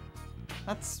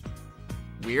 That's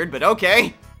weird, but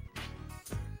okay.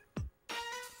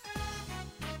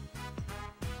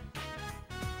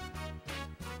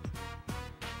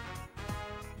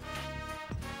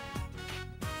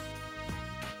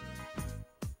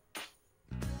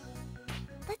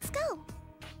 Let's go.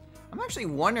 I'm actually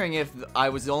wondering if I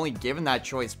was only given that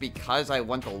choice because I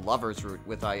went the lover's route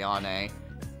with Ayane.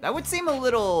 That would seem a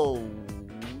little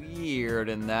weird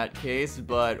in that case,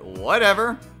 but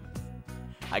whatever.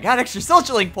 I got extra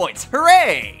social link points,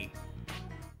 hooray!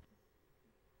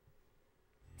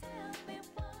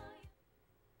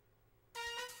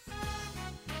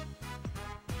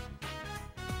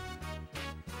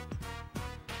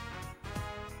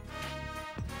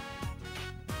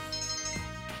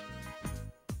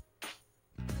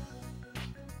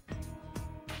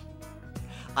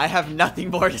 I have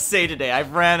nothing more to say today.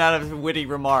 I've ran out of witty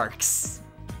remarks.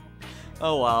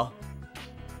 Oh well.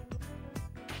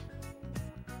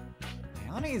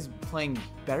 Ayane is playing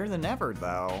better than ever,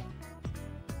 though.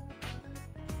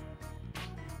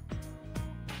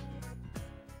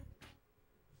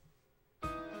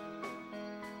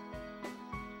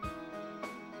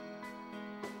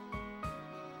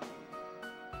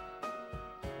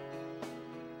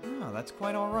 Oh, that's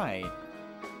quite alright.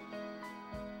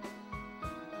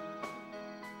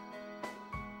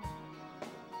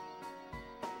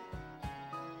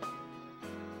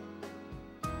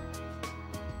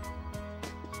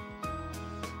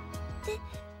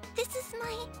 This is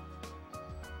my...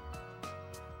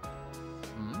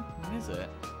 What is it?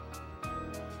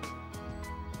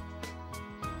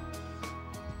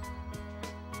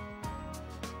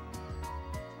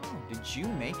 Oh, did you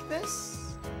make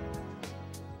this?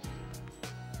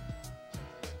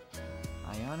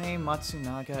 Ayane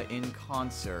Matsunaga in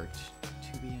concert,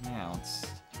 to be announced.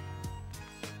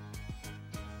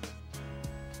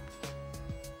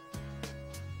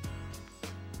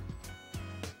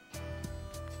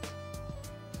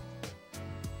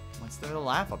 What's there to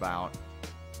laugh about?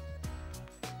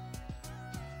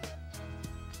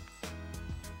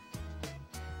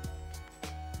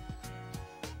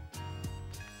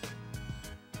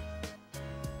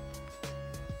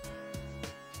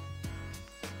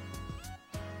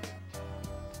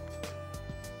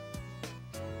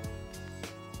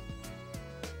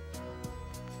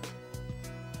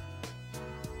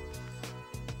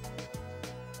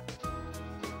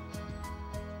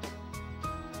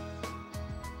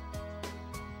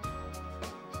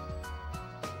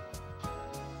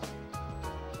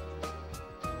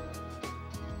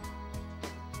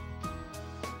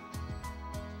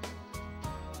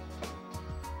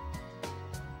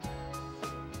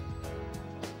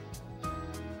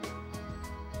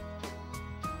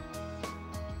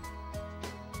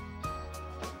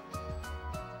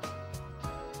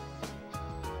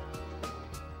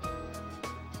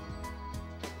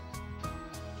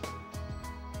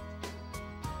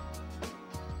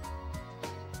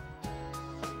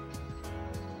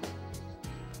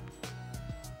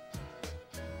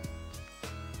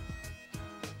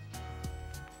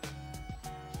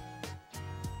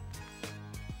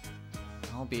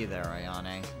 I'll be there,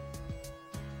 Ayane.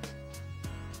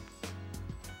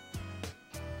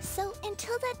 So,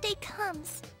 until that day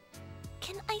comes,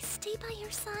 can I stay by your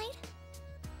side?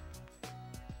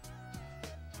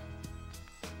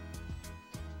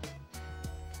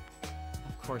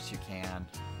 Of course you can.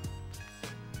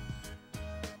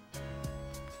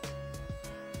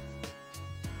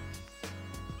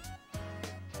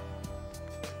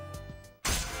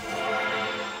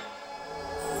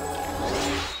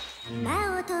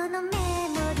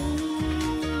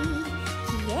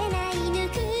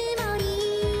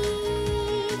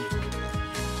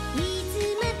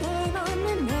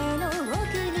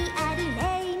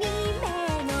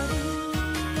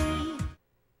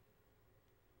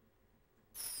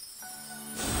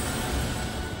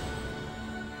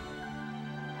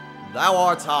 Thou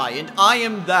art I, and I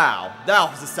am thou. Thou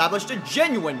hast established a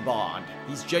genuine bond.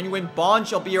 These genuine bonds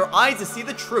shall be your eyes to see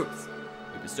the truth.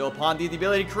 We bestow upon thee the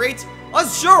ability to create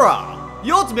Azura,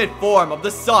 the ultimate form of the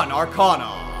Sun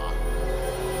Arcana.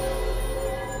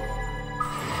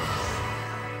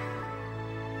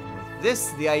 And with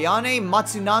this, the Ayane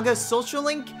Matsunaga social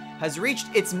link has reached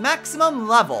its maximum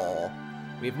level.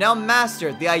 We have now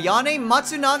mastered the Ayane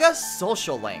Matsunaga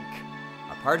social link.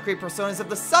 Our power to create personas of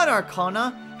the Sun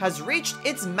Arcana has reached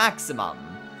its maximum.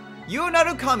 You and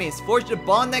Narukami has forged a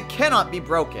bond that cannot be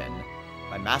broken.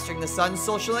 By mastering the Sun's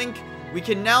social link, we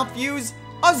can now fuse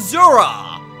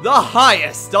Azura, the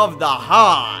highest of the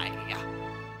high.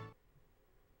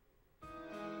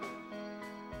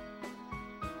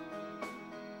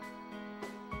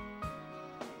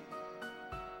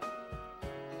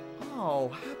 Oh,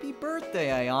 happy birthday,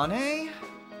 Ayane.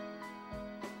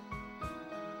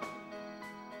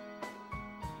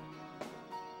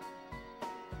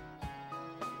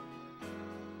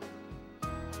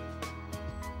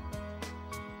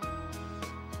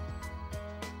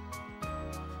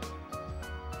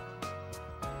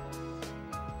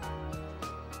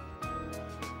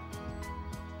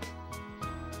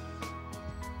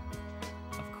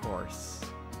 Of course.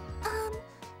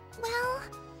 Well...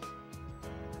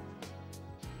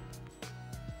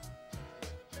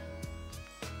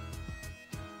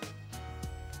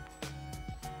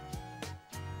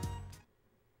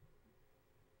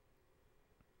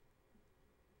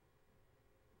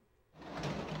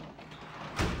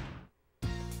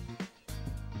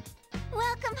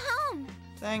 Welcome home!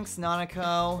 Thanks,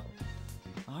 Nanako.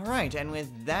 Alright, and with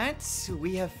that,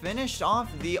 we have finished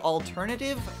off the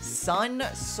alternative Sun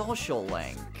social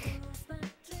link.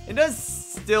 It does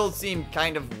still seem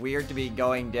kind of weird to be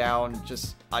going down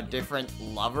just a different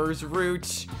lover's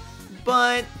route,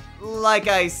 but like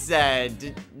I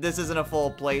said, this isn't a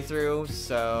full playthrough,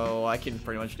 so I can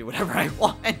pretty much do whatever I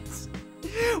want.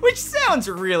 Which sounds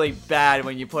really bad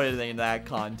when you put it in that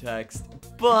context,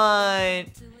 but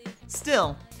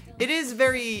still, it is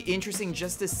very interesting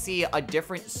just to see a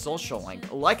different social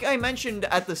link. Like I mentioned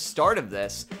at the start of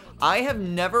this, I have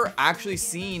never actually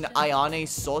seen Ayane's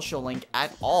social link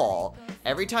at all.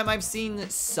 Every time I've seen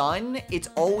Sun, it's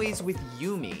always with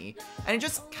Yumi. And it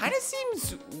just kind of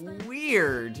seems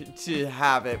weird to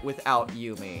have it without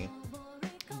Yumi.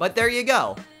 But there you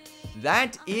go.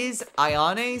 That is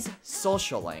Ayane's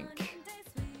social link.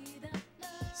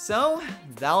 So,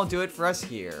 that'll do it for us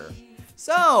here.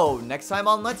 So, next time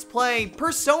on Let's Play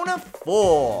Persona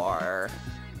 4.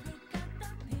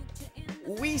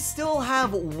 We still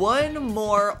have one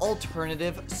more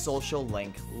alternative social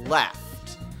link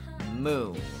left.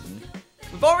 Moon.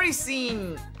 We've already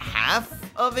seen half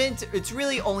of it. It's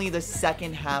really only the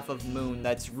second half of Moon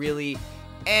that's really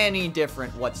any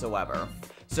different whatsoever.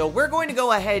 So we're going to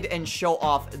go ahead and show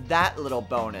off that little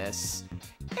bonus.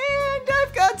 And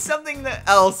I've got something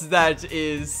else that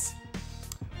is...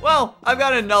 Well, I've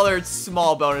got another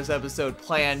small bonus episode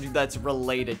planned that's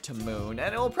related to Moon,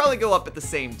 and it will probably go up at the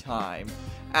same time.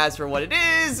 As for what it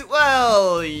is,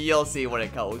 well, you'll see when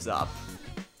it goes up.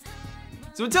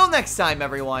 So until next time,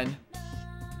 everyone,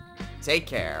 take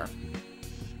care.